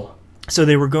 Wow. So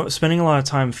they were spending a lot of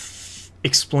time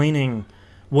explaining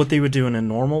what they would do in a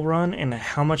normal run and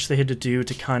how much they had to do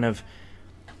to kind of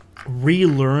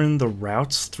relearn the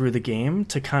routes through the game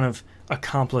to kind of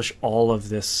accomplish all of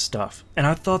this stuff. And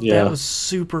I thought that was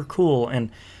super cool, and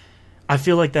I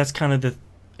feel like that's kind of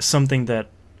something that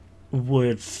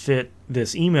would fit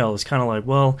this email. Is kind of like,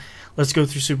 well, let's go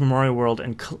through Super Mario World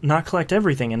and not collect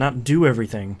everything and not do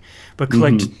everything, but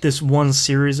collect this one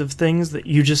series of things that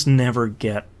you just never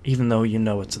get, even though you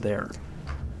know it's there.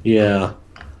 Yeah.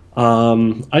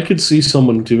 I could see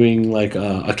someone doing like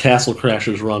a Castle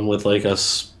Crashers run with like a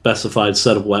specified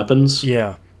set of weapons.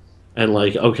 Yeah. And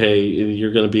like, okay,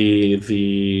 you're going to be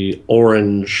the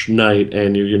Orange Knight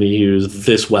and you're going to use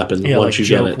this weapon once like you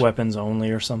joke get it. Weapons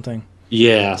only or something.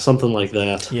 Yeah, something like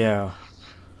that. Yeah.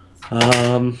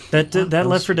 That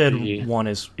Left 4 Dead be? one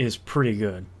is pretty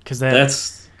good because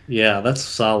that's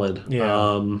solid.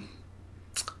 Yeah.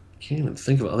 Can't even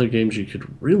think of other games you could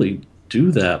really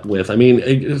do that with. I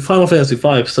mean, Final Fantasy V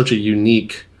is such a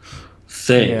unique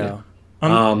thing. Yeah.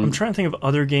 I'm trying to think of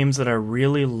other games that I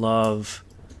really love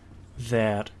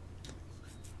that,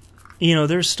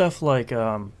 there's stuff like,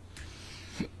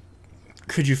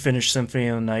 could you finish Symphony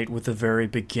of the Night with the very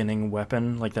beginning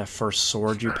weapon, like that first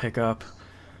sword you pick up?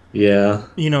 Yeah.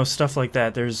 Stuff like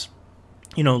that. There's,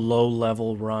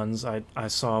 low-level runs. I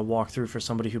saw a walkthrough for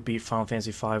somebody who beat Final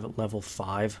Fantasy V at level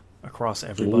 5 across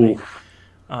everybody.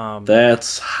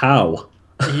 That's how.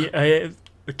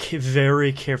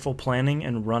 Very careful planning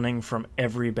and running from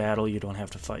every battle you don't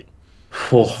have to fight.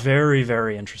 Oh. Very,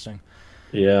 very interesting.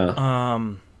 Yeah.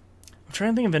 I'm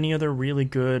trying to think of any other really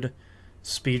good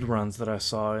speed runs that I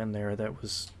saw in there that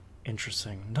was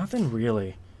interesting. Nothing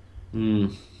really.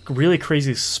 Really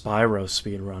crazy Spyro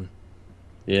speed run.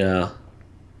 Yeah.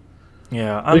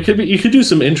 Yeah. You could do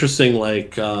some interesting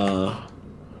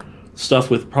stuff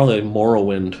with probably like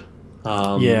Morrowind.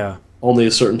 Yeah. Only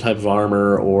a certain type of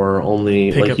armor, or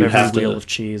only pick like up you every have wheel to. of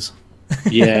cheese.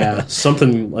 Yeah,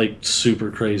 something like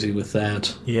super crazy with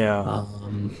that. Yeah.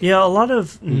 Yeah, a lot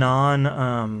of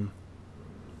non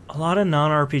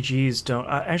RPGs don't.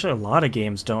 Actually, a lot of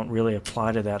games don't really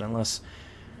apply to that unless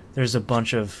there's a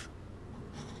bunch of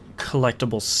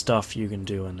collectible stuff you can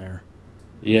do in there.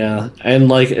 Yeah, and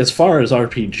like as far as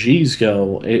RPGs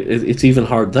go, it's even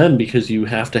hard then because you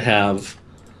have to have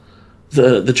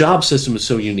the job system is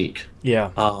so unique.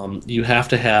 Yeah. You have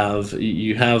to have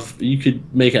you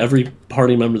could make every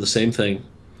party member the same thing,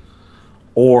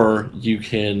 or you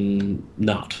can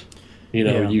not.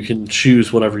 You can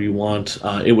choose whatever you want.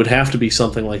 It would have to be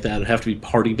something like that. It'd have to be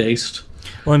party based.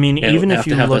 Well, I mean, even if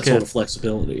you look that sort of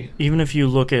flexibility, even if you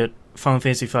look at Final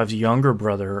Fantasy V's younger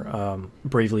brother,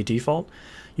 Bravely Default,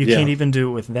 you can't even do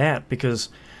it with that because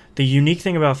the unique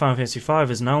thing about Final Fantasy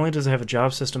V is not only does it have a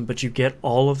job system, but you get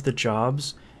all of the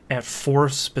jobs at 4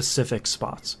 specific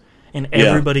spots, and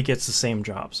everybody gets the same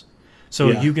jobs. So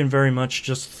you can very much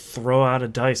just throw out a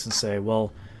dice and say,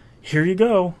 well, here you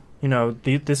go.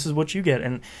 This is what you get,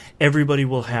 and everybody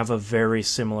will have a very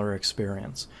similar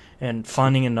experience. And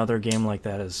finding another game like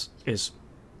that is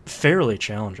fairly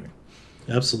challenging.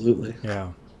 Absolutely.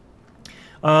 Yeah.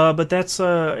 But that's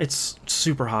it's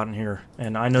super hot in here,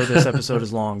 and I know this episode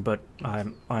is long, but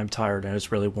I'm tired and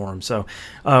it's really warm. So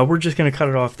we're just gonna cut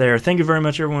it off there. Thank you very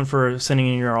much, everyone, for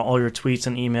sending in all your tweets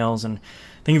and emails, and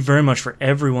thank you very much for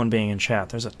everyone being in chat.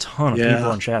 There's a ton of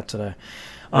people in chat today.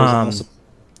 Awesome.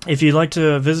 If you'd like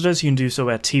to visit us, you can do so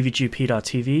at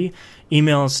tvgp.tv.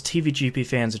 Email us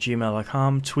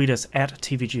tvgpfans@gmail.com. Tweet us at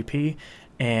tvgp.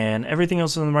 And everything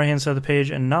else is on the right-hand side of the page.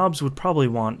 And Knobs would probably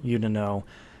want you to know,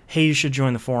 hey, you should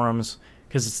join the forums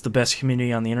because it's the best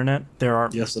community on the internet. There are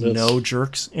no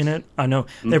jerks in it. I know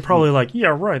they're probably like, yeah,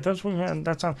 right, that's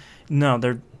not. No,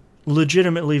 they're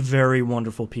legitimately very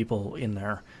wonderful people in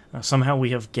there. Somehow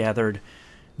we have gathered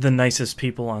the nicest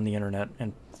people on the internet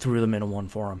and threw them into one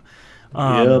forum.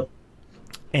 And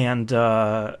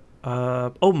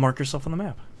mark yourself on the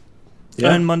map.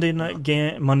 Yeah. And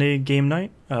Monday game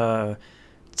night,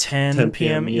 10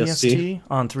 p.m. EST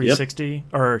on 360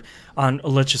 or on,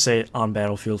 let's just say, on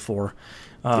Battlefield 4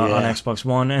 on Xbox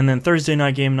One. And then Thursday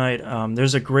night game night,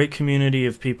 there's a great community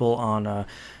of people on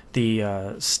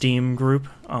the Steam group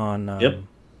on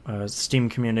Steam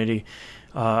community.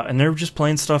 And they're just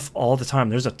playing stuff all the time.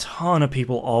 There's a ton of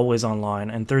people always online.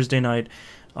 And Thursday night,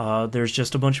 there's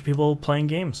just a bunch of people playing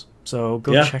games. So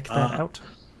go check that out.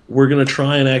 We're going to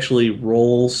try and actually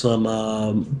roll some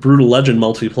Brutal Legend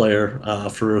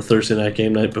multiplayer for Thursday night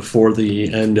game night before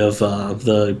the end of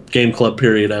the game club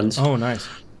period ends. Oh, nice.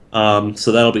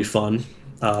 So that'll be fun.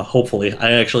 Hopefully.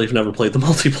 I actually have never played the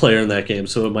multiplayer in that game,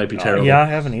 so it might be terrible. Yeah, I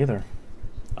haven't either.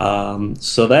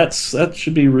 So that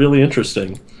should be really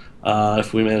interesting.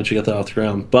 If we manage to get that off the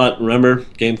ground. But remember,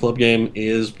 Game Club game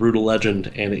is Brutal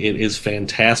Legend, and it is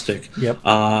fantastic. Yep.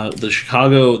 The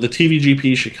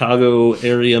TVGP Chicago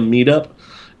area meetup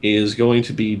is going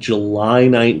to be July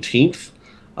 19th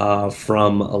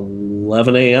from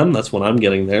 11 a.m., that's when I'm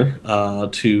getting there,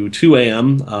 to 2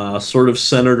 a.m., sort of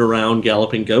centered around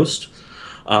Galloping Ghost.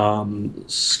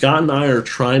 Scott and I are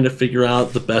trying to figure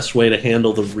out the best way to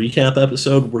handle the recap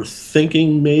episode. We're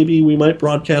thinking maybe we might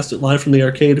broadcast it live from the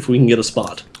arcade if we can get a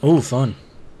spot. Oh, fun.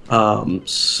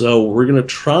 So we're going to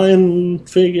try and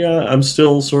figure out... I'm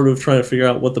still sort of trying to figure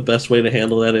out what the best way to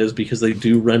handle that is, because they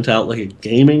do rent out like a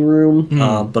gaming room,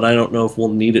 but I don't know if we'll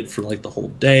need it for like the whole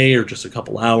day or just a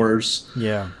couple hours.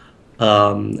 Yeah.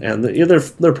 And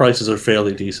their prices are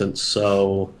fairly decent,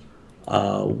 so...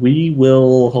 We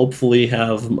will hopefully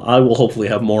have. I will hopefully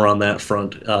have more on that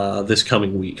front this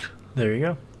coming week. There you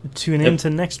go. Tune in to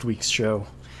next week's show.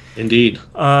 Indeed.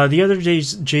 The other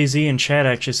Jay-Z in chat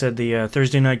actually said the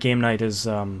Thursday night game night is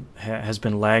has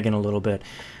been lagging a little bit.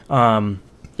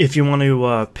 If you want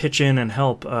to pitch in and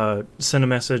help, send a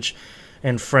message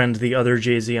and friend the other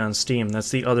Jay-Z on Steam. That's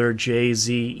the other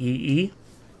Jzee.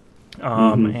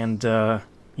 And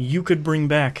you could bring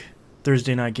back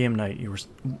Thursday night game night. You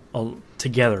were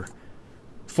together.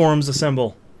 Forums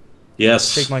assemble.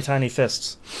 Yes. Shake my tiny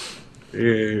fists.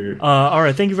 Yeah. All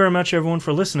right, thank you very much, everyone,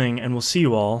 for listening, and we'll see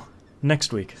you all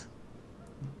next week.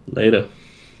 Later.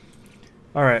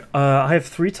 All right, I have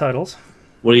 3 titles.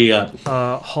 What do you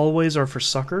got? Hallways Are for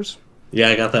Suckers. Yeah,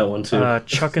 I got that one, too.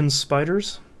 Chuckin'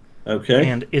 Spiders. Okay.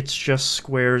 And It's Just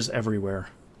Squares Everywhere.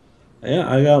 Yeah,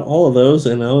 I got all of those,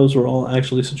 and those were all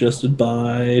actually suggested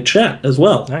by chat as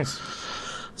well. Nice.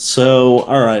 So,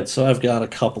 all right, so I've got a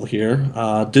couple here.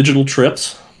 Digital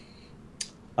Trips.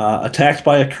 Attacked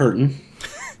by a Curtain.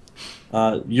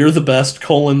 You're the Best,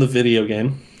 the video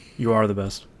game. You are the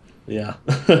best. Yeah.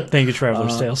 Thank you,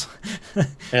 Traveler's Tales.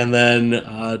 And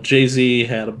then Jay-Z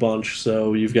had a bunch.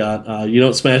 So you've got You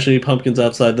Don't Smash Any Pumpkins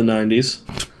Outside the 90s.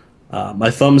 My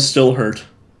Thumbs Still Hurt.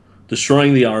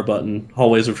 Destroying the R Button.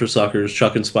 Hallways Are for Suckers.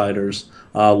 Chuckin' Spiders.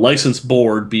 Licensed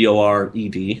Board,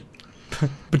 B-O-R-E-D.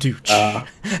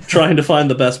 Trying to Find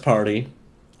the Best Party.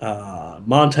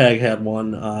 Montag had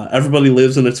one. Everybody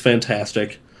Lives and It's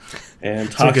Fantastic. And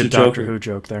It's a good Doctor Who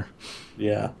joke there.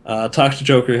 Yeah. Toxic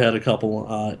Joker had a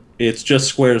couple. It's Just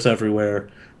Squares Everywhere.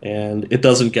 And It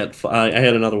Doesn't Get I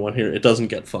had another one here. It Doesn't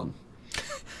Get Fun.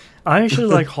 I actually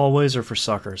like Hallways Are for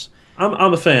Suckers.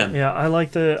 I'm a fan. Yeah,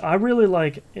 I really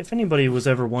like, if anybody was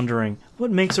ever wondering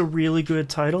what makes a really good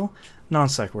title, non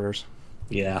sequiturs.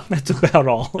 Yeah. That's about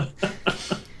all.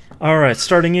 All right,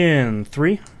 starting in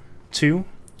 3, 2,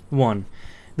 1.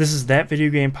 This is That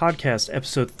Video Game Podcast,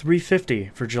 episode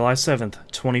 350 for July 7th,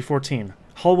 2014.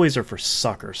 Hallways Are for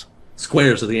Suckers.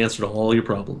 Squares are the answer to all your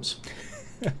problems.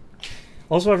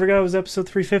 Also, I forgot it was episode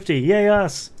 350. Yay,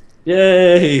 us!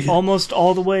 Yay! Almost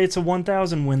all the way to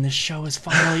 1,000 when this show is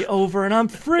finally over and I'm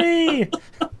free!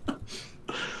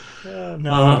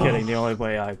 No, I'm kidding. The only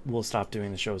way I will stop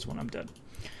doing the show is when I'm dead.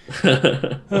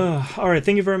 All right,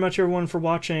 thank you very much, everyone, for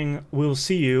watching. We'll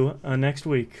see you next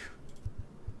week.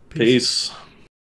 Peace.